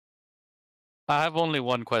 I have only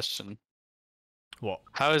one question. What?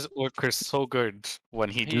 How is Orcus so good when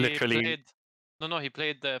he literally... played. No, he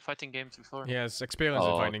played fighting games before. He has experience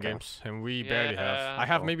in Oh, fighting okay. games, and we barely have. I Yeah.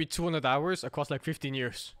 have maybe 200 hours across like 15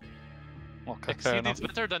 years. Okay, fair Exceed enough. is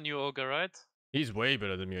better than you, Ogre, right? He's way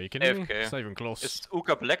better than me, are you kidding me? AFK. It's not even close. Is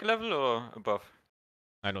Uka black level or above?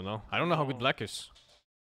 I don't know. I don't know how good No. Black is.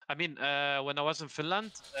 I mean, when I was in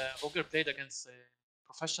Finland, Ogre played against a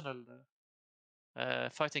professional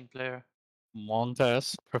fighting player. Montes,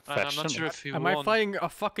 And I'm professional. not sure if he Am won. I fighting a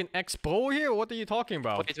fucking ex-pro here? What are you talking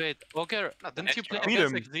about? Wait, Ogre, Not didn't you play extra. Beat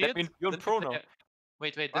against him. Exceed? That means you're Didn't pro you play- now.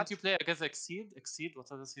 Wait, What? didn't you play against Exceed?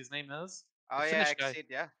 What was his name is? Oh The yeah, Finnish guy Exceed,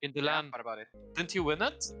 yeah. in the Yeah, LAN. what about it? Didn't you win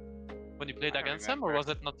it when you played I don't against him, or remember.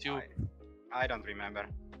 was it not you? I don't remember.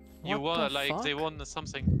 You What won, the like they fuck? won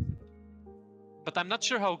something. But I'm not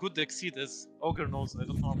sure how good the Exceed is. Ogre knows. I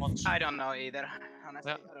don't know how much. I don't know either.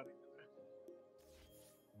 Honestly, Yeah. I don't remember.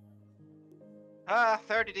 Ah,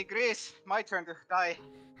 30 degrees. My turn to die.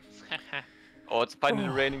 Oh, it's finally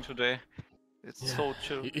raining today. It's Yeah. so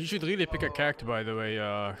chill. You should really pick a character, by the way,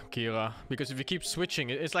 Kira. Because if you keep switching,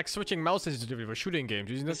 it's like switching mouse sensitivity for shooting games.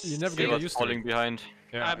 You're never gonna get Kira's used to falling it. behind.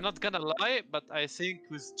 Yeah. I'm not gonna lie, but I think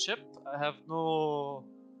with Chip, I have no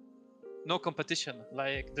competition.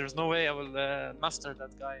 Like, there's no way I will master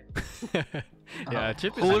that guy. Yeah,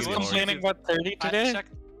 Chip is Who was really hard. complaining about 30 today?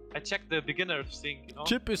 I checked the beginner thing, you know?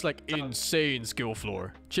 Chip is like insane skill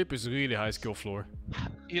floor. Chip is really high skill floor.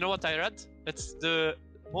 You know what I read? It's the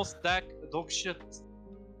most dog shit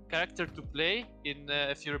character to play in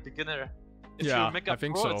if you're a beginner. If Yeah, you're mega I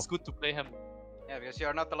think pro, so. it's good to play him. Yeah, because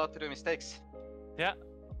you're not allowed to do mistakes. Yeah.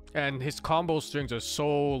 And his combo strings are so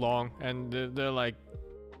long, and they're like,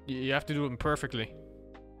 you have to do them perfectly.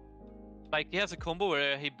 Like, he has a combo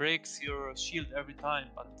where he breaks your shield every time,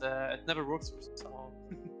 but it never works for somehow.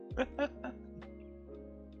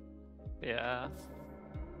 Yeah.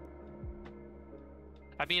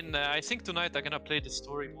 I mean, I think tonight I'm gonna play the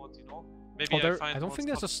story mode, you know? Maybe I don't think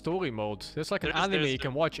there's a story mode. There's like an There is- anime there's you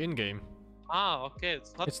can watch in game. Ah, okay,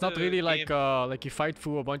 it's not. It's not the really game. like you fight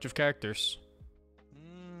through a bunch of characters.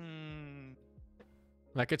 Mm.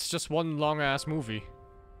 Like it's just one long ass movie.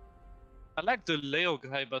 I like the Leo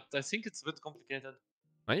guy, but I think it's a bit complicated.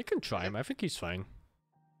 And you can try him. I think he's fine.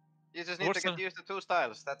 You just need to What's get the- used to two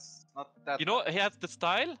styles. That's not that. You know, he has the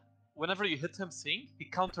style. Whenever you hit him, sing, he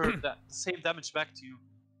counter the same damage back to you.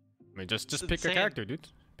 I mean, just It's pick a insane. character, dude.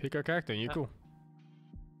 Pick a character and you're cool.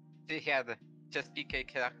 He had just PK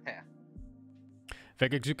character.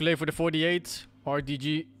 Thank you, Xukulele, voor de 48.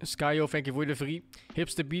 RDG, Skyo, thank you voor de free.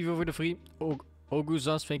 Hipster Beaver voor de free.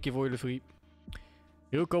 Oguzas, thank you voor de free.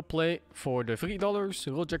 Hilco Play voor de $3.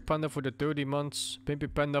 Rolljack Panda voor de 30 months. Pimpy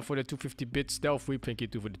Panda voor de 250 bits. Delph Weep, thank you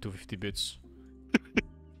too voor de 250 bits.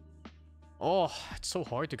 Oh, it's so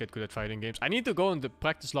hard to get good at fighting games. I need to go in the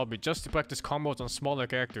practice lobby just to practice combos on smaller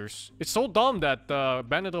characters. It's so dumb that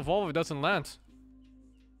Bandit Revolver doesn't land.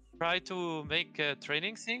 Try to make a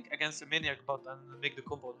training thing against a maniac bot and make the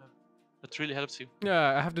combo on him. That really helps you.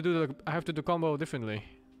 Yeah, I have to do the combo differently.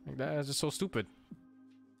 Like that is just so stupid.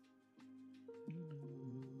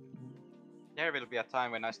 there will be a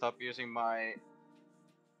time when I stop using my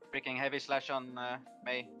freaking heavy slash on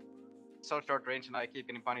Mei. So short range and I keep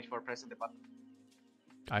getting punished for pressing the button.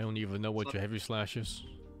 I don't even know what your heavy slash is.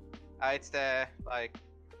 It's the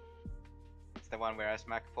it's the one where I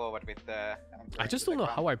smack forward with the. I just don't know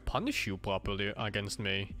how I punish you properly against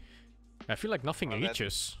me. I feel like nothing Well,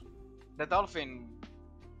 reaches. The dolphin,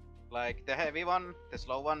 like the heavy one, the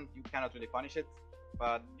slow one, you cannot really punish it,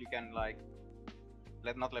 but you can like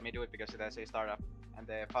not let me do it because it has a startup. And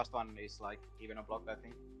the fast one is like even a block, I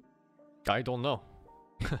think. I don't know.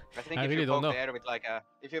 I think I if really you don't poke know. the air with like a,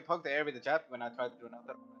 if you poke the air with the jab, when I try to do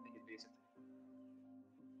another one, I think it beats it.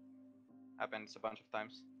 Happens a bunch of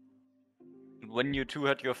times. When you two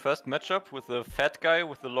had your first matchup with the fat guy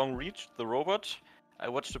with the long reach, the robot, I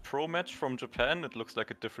watched a pro match from Japan. It looks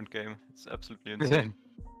like a different game. It's absolutely insane.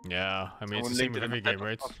 Yeah, I mean, it's the Someone same linked with it in every the game, chat.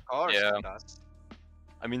 right? Of course Yeah. it does.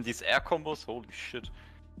 I mean, these air combos, holy shit.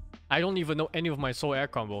 I don't even know any of my soul air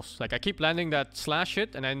combos. Like, I keep landing that slash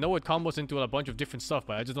hit, and I know it combos into a bunch of different stuff,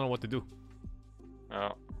 but I just don't know what to do. Yeah. I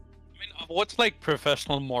mean, what's like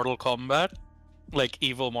professional Mortal Kombat, like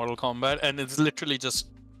evil Mortal Kombat, and it's literally just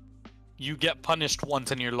you get punished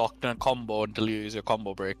once and you're locked in a combo until you use your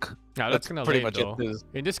combo break. Yeah, that's kind of pretty lame, much though. it. Is.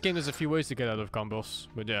 In this game, there's a few ways to get out of combos,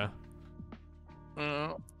 but yeah.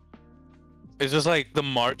 It's just like the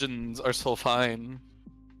margins are so fine.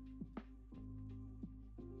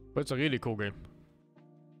 But it's a really cool game.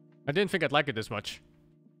 I didn't think I'd like it this much.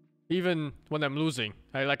 Even when I'm losing.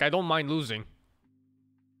 I don't mind losing.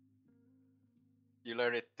 You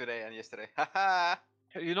learned it today and yesterday. Haha.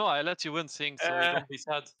 You know, I let you win Sing, so don't be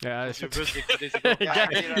sad. Yeah, It's your it's birthday 2 days ago. Yeah,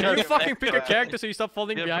 Can you fucking pick a yeah. character so you stop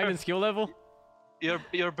falling Yeah, behind bro. in skill level? Your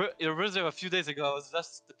birthday a few days ago. I was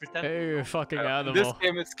just pretending. Hey, you fucking In animal. this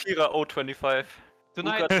game, it's Kira 025.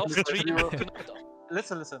 Tonight got off this stream. zero?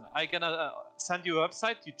 Listen. I gonna send you a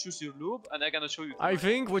website. You choose your loop, and I'm gonna show you. I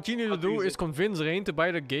think what you need to How to do use is it. convince Rain to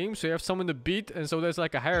buy the game so you have someone to beat, and so there's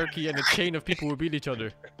like a hierarchy and a chain of people who beat each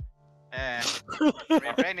other.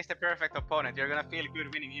 Rain is the perfect opponent. You're gonna feel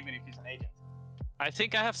good winning even if he's an agent. I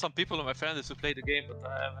think I have some people on my friends who play the game, but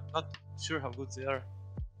I'm not sure how good they are.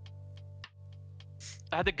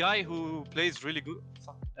 I had a guy who plays really good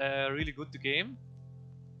the game.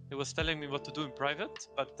 He was telling me what to do in private,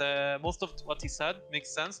 but most of what he said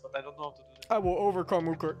makes sense, but I don't know how to do it. I will overcome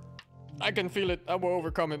Mooker. I can feel it. I will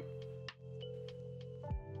overcome him.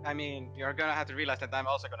 I mean, you're gonna have to realize that I'm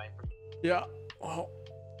also gonna improve. Yeah. Oh,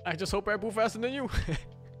 I just hope I move faster than you.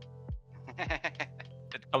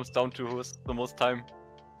 It comes down to who's the most time.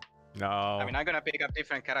 No. I mean, I'm gonna pick up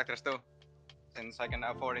different characters too, since I can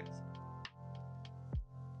afford it.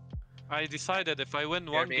 I decided if I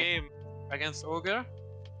win one me. game against Ogre,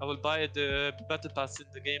 I will buy the battle pass in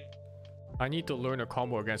the game. I need to learn a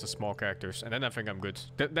combo against the small characters, and then I think I'm good.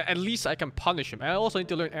 At least I can punish him. I also need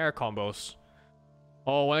to learn air combos.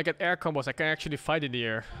 Oh, when I get air combos, I can actually fight in the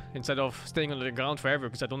air instead of staying on the ground forever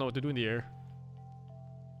because I don't know what to do in the air.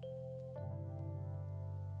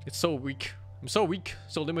 It's so weak. I'm so weak,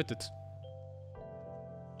 so limited.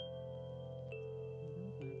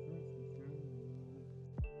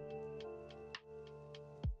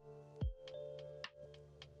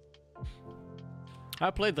 I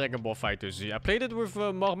played Dragon Ball FighterZ. I played it with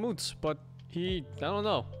Marmut, but I don't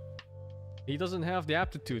know. He doesn't have the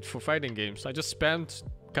aptitude for fighting games. I just spammed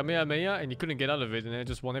Kamehameha and he couldn't get out of it, and I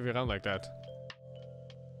just won every round like that.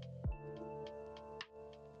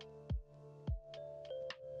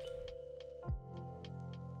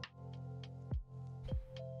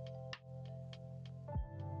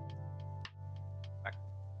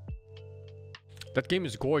 That game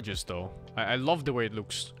is gorgeous though. I love the way it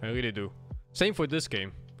looks. I really do. Same for this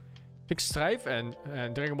game. I think Strife and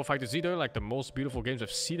Dragon Ball FighterZ are like the most beautiful games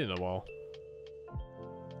I've seen in a while.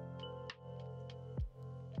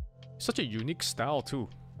 Such a unique style too.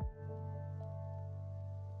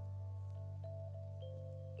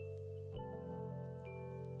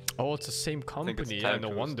 Oh, it's the same I think company. it's Yeah, time no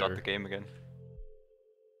to wonder. start the game again.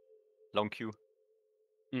 Long queue.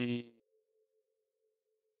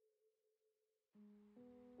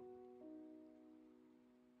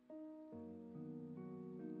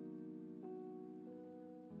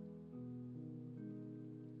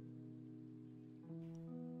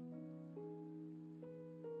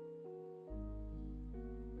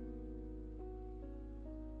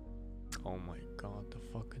 Oh my god, the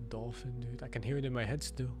fucking dolphin, dude. I can hear it in my head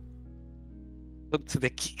still. Look to the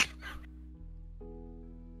kick.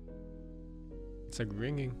 It's like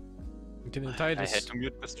ringing. I had to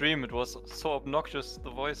mute the stream. It was so obnoxious,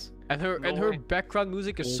 the voice. And her No way. background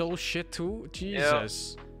music is so shit too.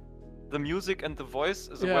 Jesus. the music and the voice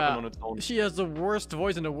is a Yeah, weapon on its own. she has the worst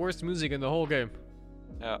voice and the worst music in the whole game.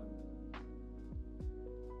 Yeah.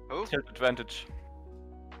 Who? Tilt advantage.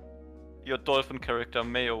 Your dolphin character,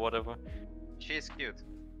 May or whatever. She's cute.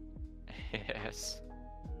 Yes.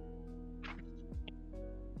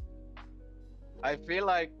 I feel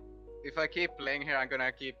like if I keep playing here, I'm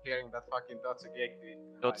gonna keep hearing that fucking Totsugeki.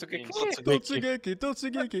 Totsugeki. Totsugeki,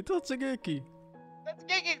 Totsugeki, Totsugeki.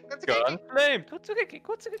 Totsugeki! Gun Totsugeki! flame! Totsugeki!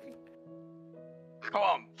 Totsugeki!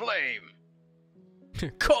 Come, flame!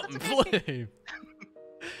 Come flame.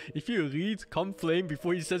 If you read "come flame"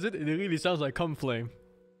 before he says it, it really sounds like "come flame."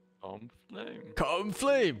 Flame. Come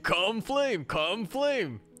flame, come flame, come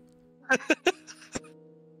flame.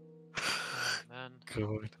 Man.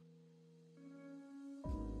 Good.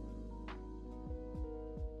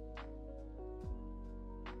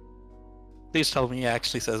 Please tell me he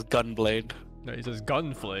actually says gunblade. No, he says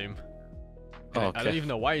gun flame. Oh, I don't even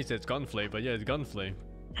know why he says gun flame, but yeah, it's gun flame.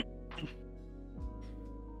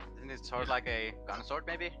 Isn't it sort of like a gun sword,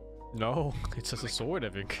 maybe? No, it says a sword, I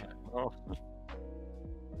think. Oh.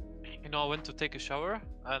 You know, I went to take a shower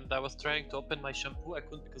and I was trying to open my shampoo. I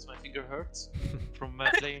couldn't because my finger hurts from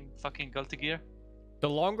playing fucking Guilty Gear. The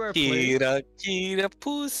longer I play, Kira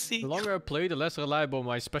pussy. the longer I play, the less reliable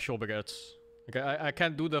my special gets. Like, I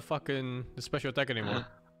can't do the special attack anymore.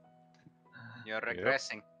 You're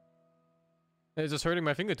regressing. It's just hurting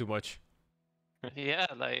my finger too much. Yeah,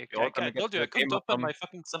 like You're I gonna get told you, the I couldn't game open up, my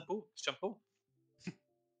fucking shampoo.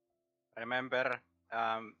 I remember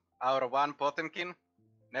our one Potemkin,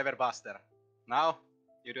 never Buster. Now,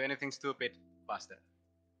 you do anything stupid, Buster.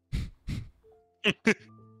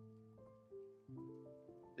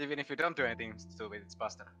 Even if you don't do anything stupid, it's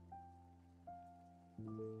Buster.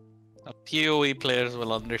 PoE players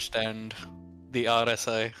will understand the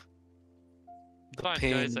RSI. The Fine,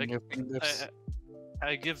 pain guys, in your fingers.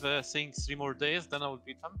 I give Sing 3 more days, then I will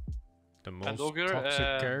beat him. The most Ogre, toxic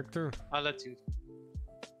character. I'll let you.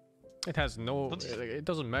 It has no. Don't you- It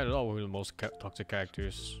doesn't matter at all who the most toxic character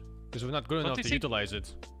is, because we're not good enough you to think- utilize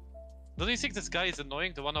it. Don't you think this guy is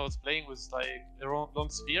annoying? The one I was playing was like a long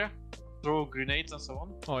sphere, throw grenades and so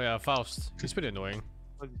on. Oh yeah, Faust. He's pretty annoying.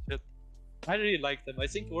 Holy shit. I really like them. I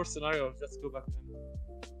think the worst scenario is just go back to him.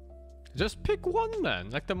 Just pick one, man.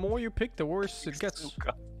 Like the more you pick, the worse it gets.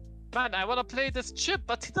 Man, I wanna play this chip,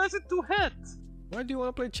 but he doesn't do hit. Why do you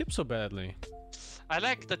want to play Chip so badly? I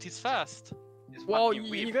like that he's fast. It's Well, fucking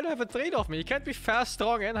you weird. gotta have a trade-off, man. You can't be fast,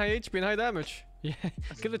 strong, and high HP and high damage. Yeah,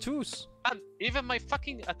 give it a choose. And even my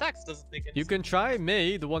fucking attacks doesn't make any You sense. can try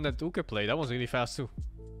Mei, the one that Uke played. That one's really fast too.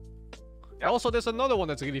 Yep. Also, there's another one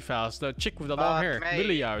that's really fast. The chick with the long But hair, Mei-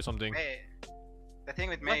 Lilia or something. May. The thing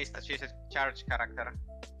with May is that she's a charge character.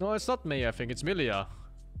 No, it's not Mei. I think it's Milia.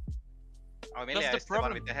 Oh, Milia the is the one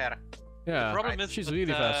problem. with the hair. Yeah, The problem right. is she's that,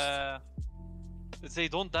 really fast. They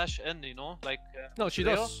don't dash in, you know, like. No, she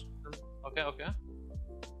Leo? does. Okay, okay.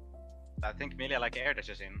 I think Milia like air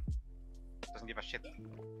dashes in. Doesn't give a shit.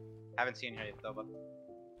 Haven't seen her yet though, but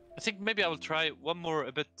I think maybe I will try one more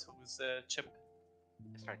a bit with Chip.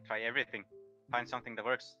 let's try everything. Find something that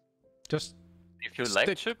works. Just If you Stick.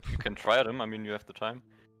 like Chip, you can try them. I mean, you have the time.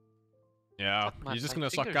 yeah, But you're just my gonna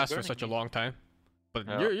suck finger's ass for burning such a me. long time. But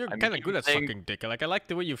Yeah, you're I mean, kind of you good at saying- sucking dick. Like I like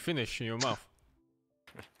the way you finish in your mouth.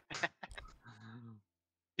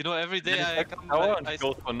 You know, every day I come. Power and I,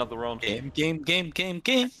 go for another round. Game.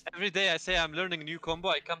 every day I say I'm learning a new combo.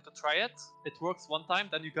 I come to try it. It works one time,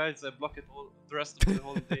 then you guys block it all the rest of the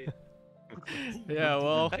whole day. Yeah,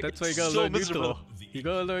 well, Like, that's why you it's gotta so learn miserable. neutral. You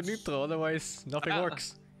gotta learn neutral, otherwise nothing Ah.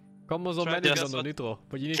 works. Combos are Try to managed guess on the what- neutral,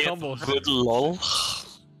 but you need Get combos. good lol.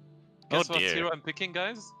 Guess what dear. hero I'm picking,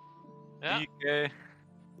 guys? Yeah, DK,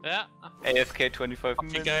 yeah. AFK 25 Okay,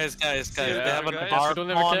 minutes. guys, Yeah, they have an guys. We don't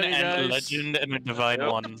have a Archon carry, and a guys. Legend and a Divine Yep.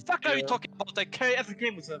 What one. the fuck are you talking about? I carry every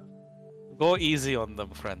game with him. Go easy on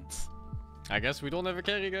them, friends. I guess we don't have a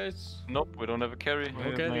carry, guys. Nope, we don't have a carry. No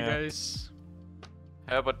Yeah, carry, yeah. guys.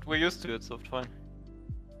 Yeah, but we're used to it, so it's fine.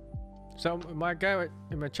 So my guy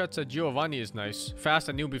in my chat said Giovanni is nice, fast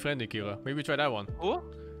and newbie friendly, Kira. Maybe try that one. Who?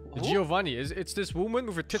 Who? Giovanni it's this woman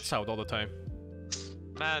with her tits out all the time.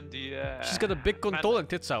 Man, the. She's got a big control and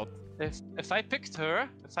tits out. If I picked her,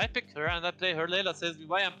 and I play her, Layla says me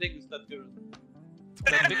why I'm playing with that girl.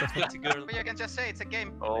 That big pretty girl. But you can just say it's a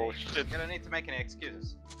game. Oh shit. You don't need to make any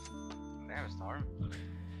excuses. They have a storm.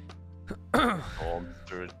 Storm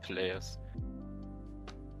spirit players.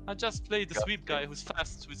 I just play the sweep guy who's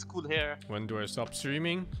fast with cool hair. When do I stop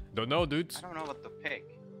streaming? Don't know, dude. I don't know what to pick.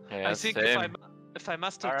 Yeah, I think same. if I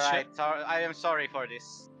master Alright, Chip. I am sorry for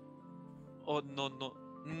this. Oh no.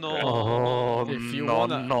 Oh, If you no,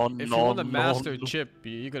 wanna, no, if no, you wanna no, master no. Chip,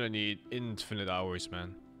 you're gonna need infinite hours,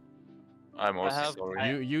 man. I'm also have-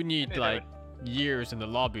 sorry. You need neither. like years in the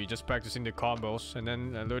lobby just practicing the combos and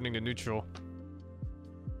then learning the neutral.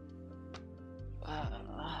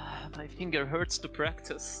 My finger hurts to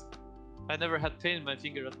practice. I never had pain in my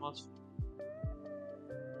finger that much.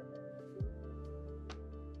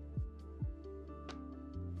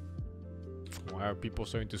 Why are people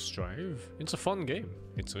starting to strive? It's a fun game.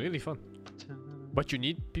 It's really fun. But you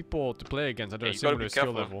need people to play against that are Yeah, you gotta similar be skill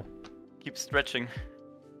careful. level. Keep stretching.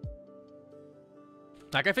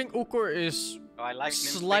 Like I think Ukor is Oh, I like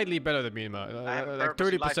Nimble. slightly better than Mima. I have Like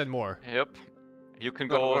purposely 30% more. Yep. You can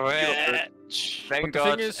go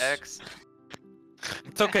Vanguard, thing is- X.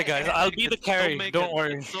 It's okay, guys. I'll be the carry. make Don't it.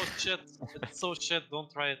 worry. It's so shit. It's so shit.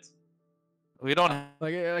 Don't try it. We don't.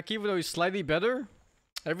 Like even though he's slightly better,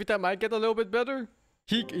 every time I get a little bit better,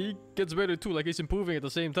 he gets better too. Like he's improving at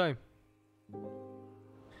the same time.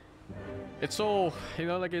 It's so, you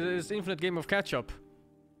know, like it's an infinite game of catch up.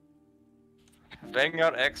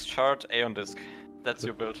 Vanguard, X, Chart, A on disc. That's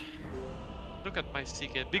your build. Look at my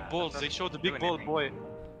CK. Big balls. They doesn't showed the do big ball anything. boy.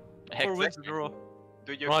 4 wins in a row.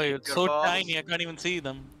 Do you Oh, keep it's your so balls tiny. I can't even see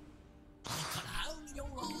them.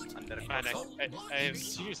 under Man, control? I am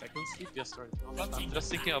serious. I couldn't sleep yesterday. I'm just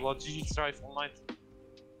thinking about GG Strife all night.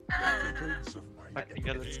 Fucking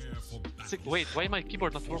hell, sick. Wait, why my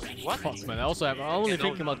keyboard not working? What? Fuck man, I'm only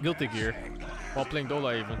thinking about Guilty Gear while playing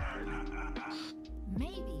Dola even.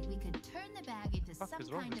 Maybe we could turn the bag into Fuck some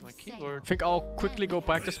is wrong kind with of my sail. keyboard? I think I'll quickly go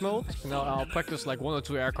practice mode and I'll practice like 1 or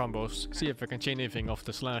 2 air combos, see if I can chain anything off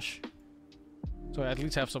the slash. So I at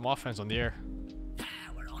least have some offense on the air.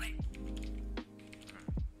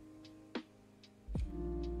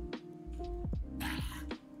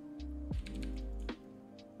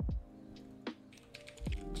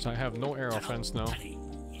 So I have no air offense now.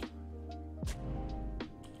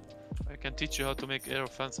 I can teach you how to make air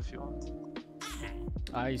offense if you want.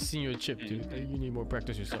 I seen your chip, dude. You need more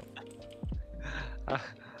practice yourself.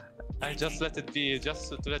 I just let it be, just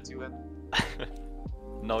to let you in.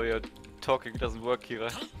 Now your talking doesn't work,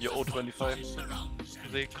 Kira. You're 025.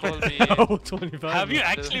 They call me. Oh, 25. Have you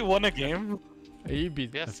actually won a game? He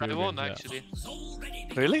beat Yes, a I few won games, yeah.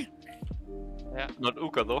 actually. Really? Not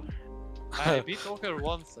Uka though. I beat Oker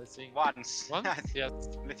once, I think. Once. Once? Yes.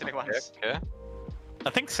 Literally once. Okay. I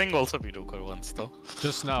think Sing also beat Uka once, though.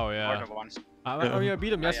 Just now, More yeah. than once. I mean, I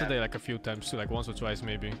beat him Yeah, yesterday like a few times too, like once or twice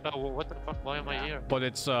maybe. Oh, what the fuck? Why am I here? But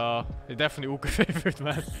it's definitely Uka favorite,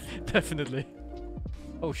 man. Definitely.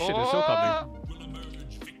 Oh shit, they're still coming.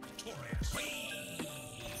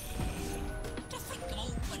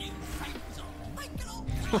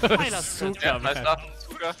 Suka, Nice man. stuff,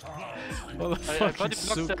 Uka. What the I fuck body is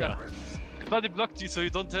blocked Suka? Body blocked you so you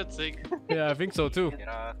don't hit thing. Yeah, I think so too.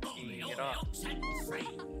 Kira, Kira.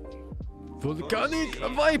 Volcanic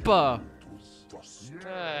Viper!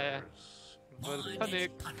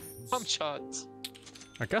 Volcanic pump shot.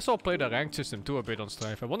 I guess I'll play the ranked system too a bit on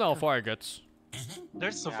Strife. I wonder how far it gets.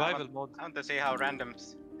 There's Yeah, survival mode. I want to see how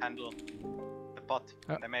randoms handle the pot.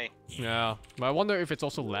 They may. Yeah, but I wonder if it's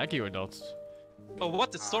also laggy or not. Oh,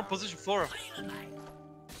 what? It's storm position 4.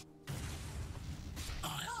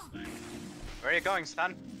 Where are you going,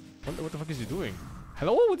 son? What the fuck is he doing?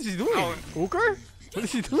 Hello? What is he doing? Oh. Uker? What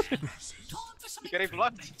is he doing? You get it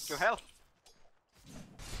blocked to hell.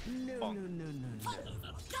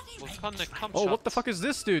 Volcanic pump Oh, shot. what the fuck is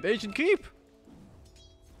this, dude? Agent Keep?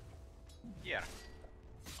 Yeah.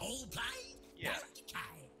 Yeah.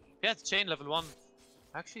 Yeah, it's chain level 1.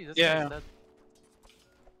 Actually, this Yeah. guy's dead.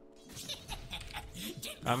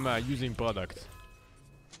 I'm using product.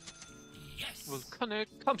 Volcanic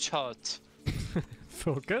pump shot.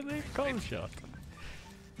 Volcanic Calm Shot.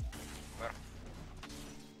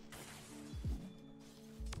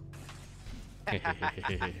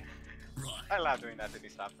 I love doing that to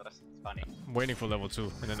these raptors. It's funny. I'm waiting for level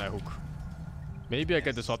 2 and then I hook. Maybe I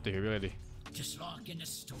get this up to here, really.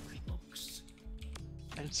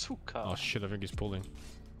 El Suka. Oh shit, I think he's pulling.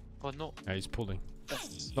 Oh no. Yeah, he's pulling.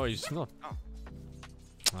 Yes. No, he's not. Oh.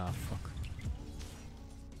 Ah, fuck.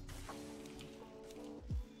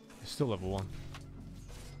 He's still level 1.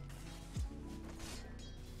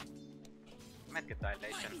 Might get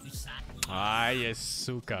dilation. Ah, yes,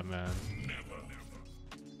 Suka, man.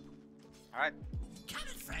 Alright.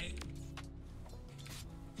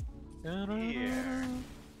 Here.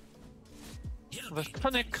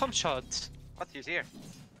 Volcanic pump shot. What? He's here.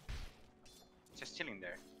 Just chilling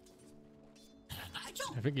there.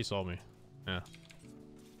 I think he saw me. Yeah.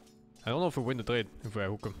 I don't know if we win the trade if I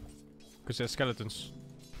hook him. Because there's skeletons.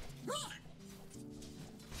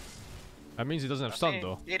 That means he doesn't have stun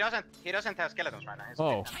though. He doesn't have skeletons right now. He's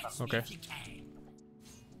Oh, okay.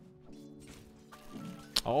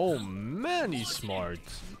 Oh man, he's smart.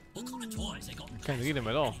 I can't read him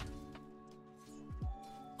at all.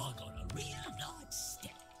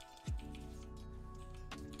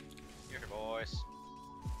 Here, boys.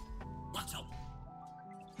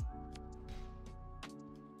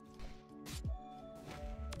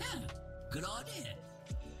 Good idea.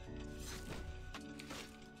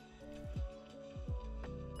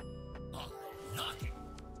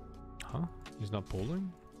 Huh? He's not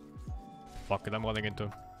pulling? Fuck it, I'm running into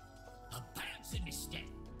him.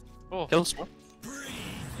 Oh, Kills. okay,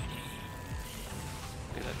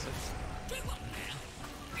 that's it.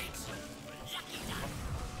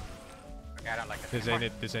 Okay, I don't like that. This ain't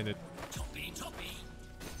it, this ain't it.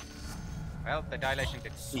 Well, the dilation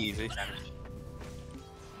did Easy. damage.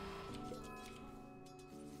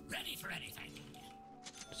 Ready for anything.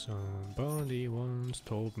 Somebody once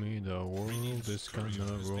told me the world is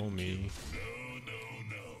gonna roll me.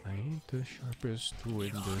 I ain't the sharpest tool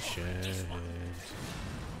in the shed.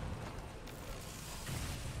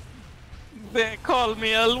 They call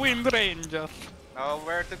me a Wind Ranger.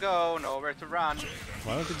 Nowhere to go, nowhere to run.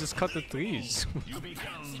 Why don't they just cut the trees?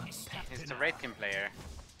 He's a raid team player.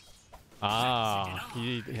 Ah,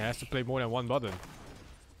 he has to play more than one button.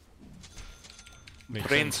 Makes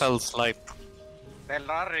Brain sense. cells like. They're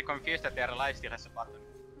already confused that their alive still has a button.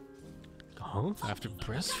 Huh? I have to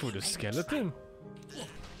press for the skeleton?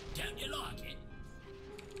 Don't you like it?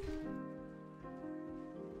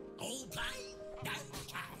 All play, no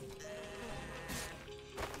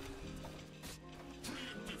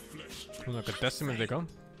Toen ik een testament they come.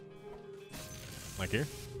 Like here.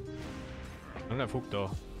 I don't have hook though.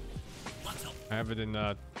 I have it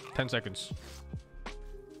in 10 seconds.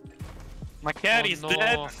 My carry's no,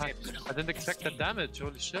 dead. I didn't expect that damage,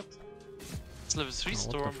 holy shit. It's level 3 Oh,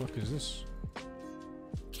 storm. what the fuck is this?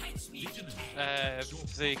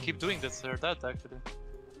 If they keep doing this, they're dead actually.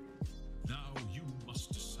 Now you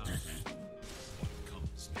must decide what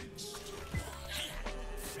comes next.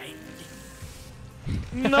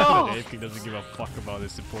 No! He doesn't give a fuck about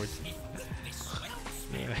his support.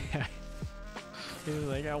 He's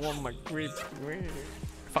like, I want my grip.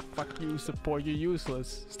 Fuck you, support, you're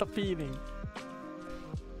useless. Stop feeding.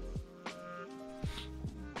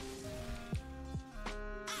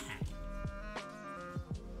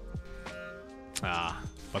 Ah,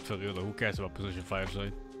 but for real, who cares about position 5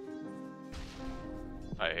 side?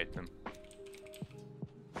 I hate him.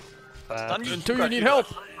 Until you need help!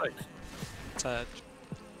 Sad.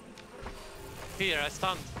 Here, I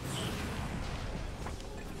stunned.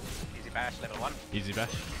 Easy bash, level 1. Easy bash.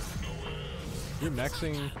 You're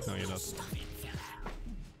maxing? No, you're not.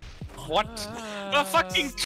 What? A fucking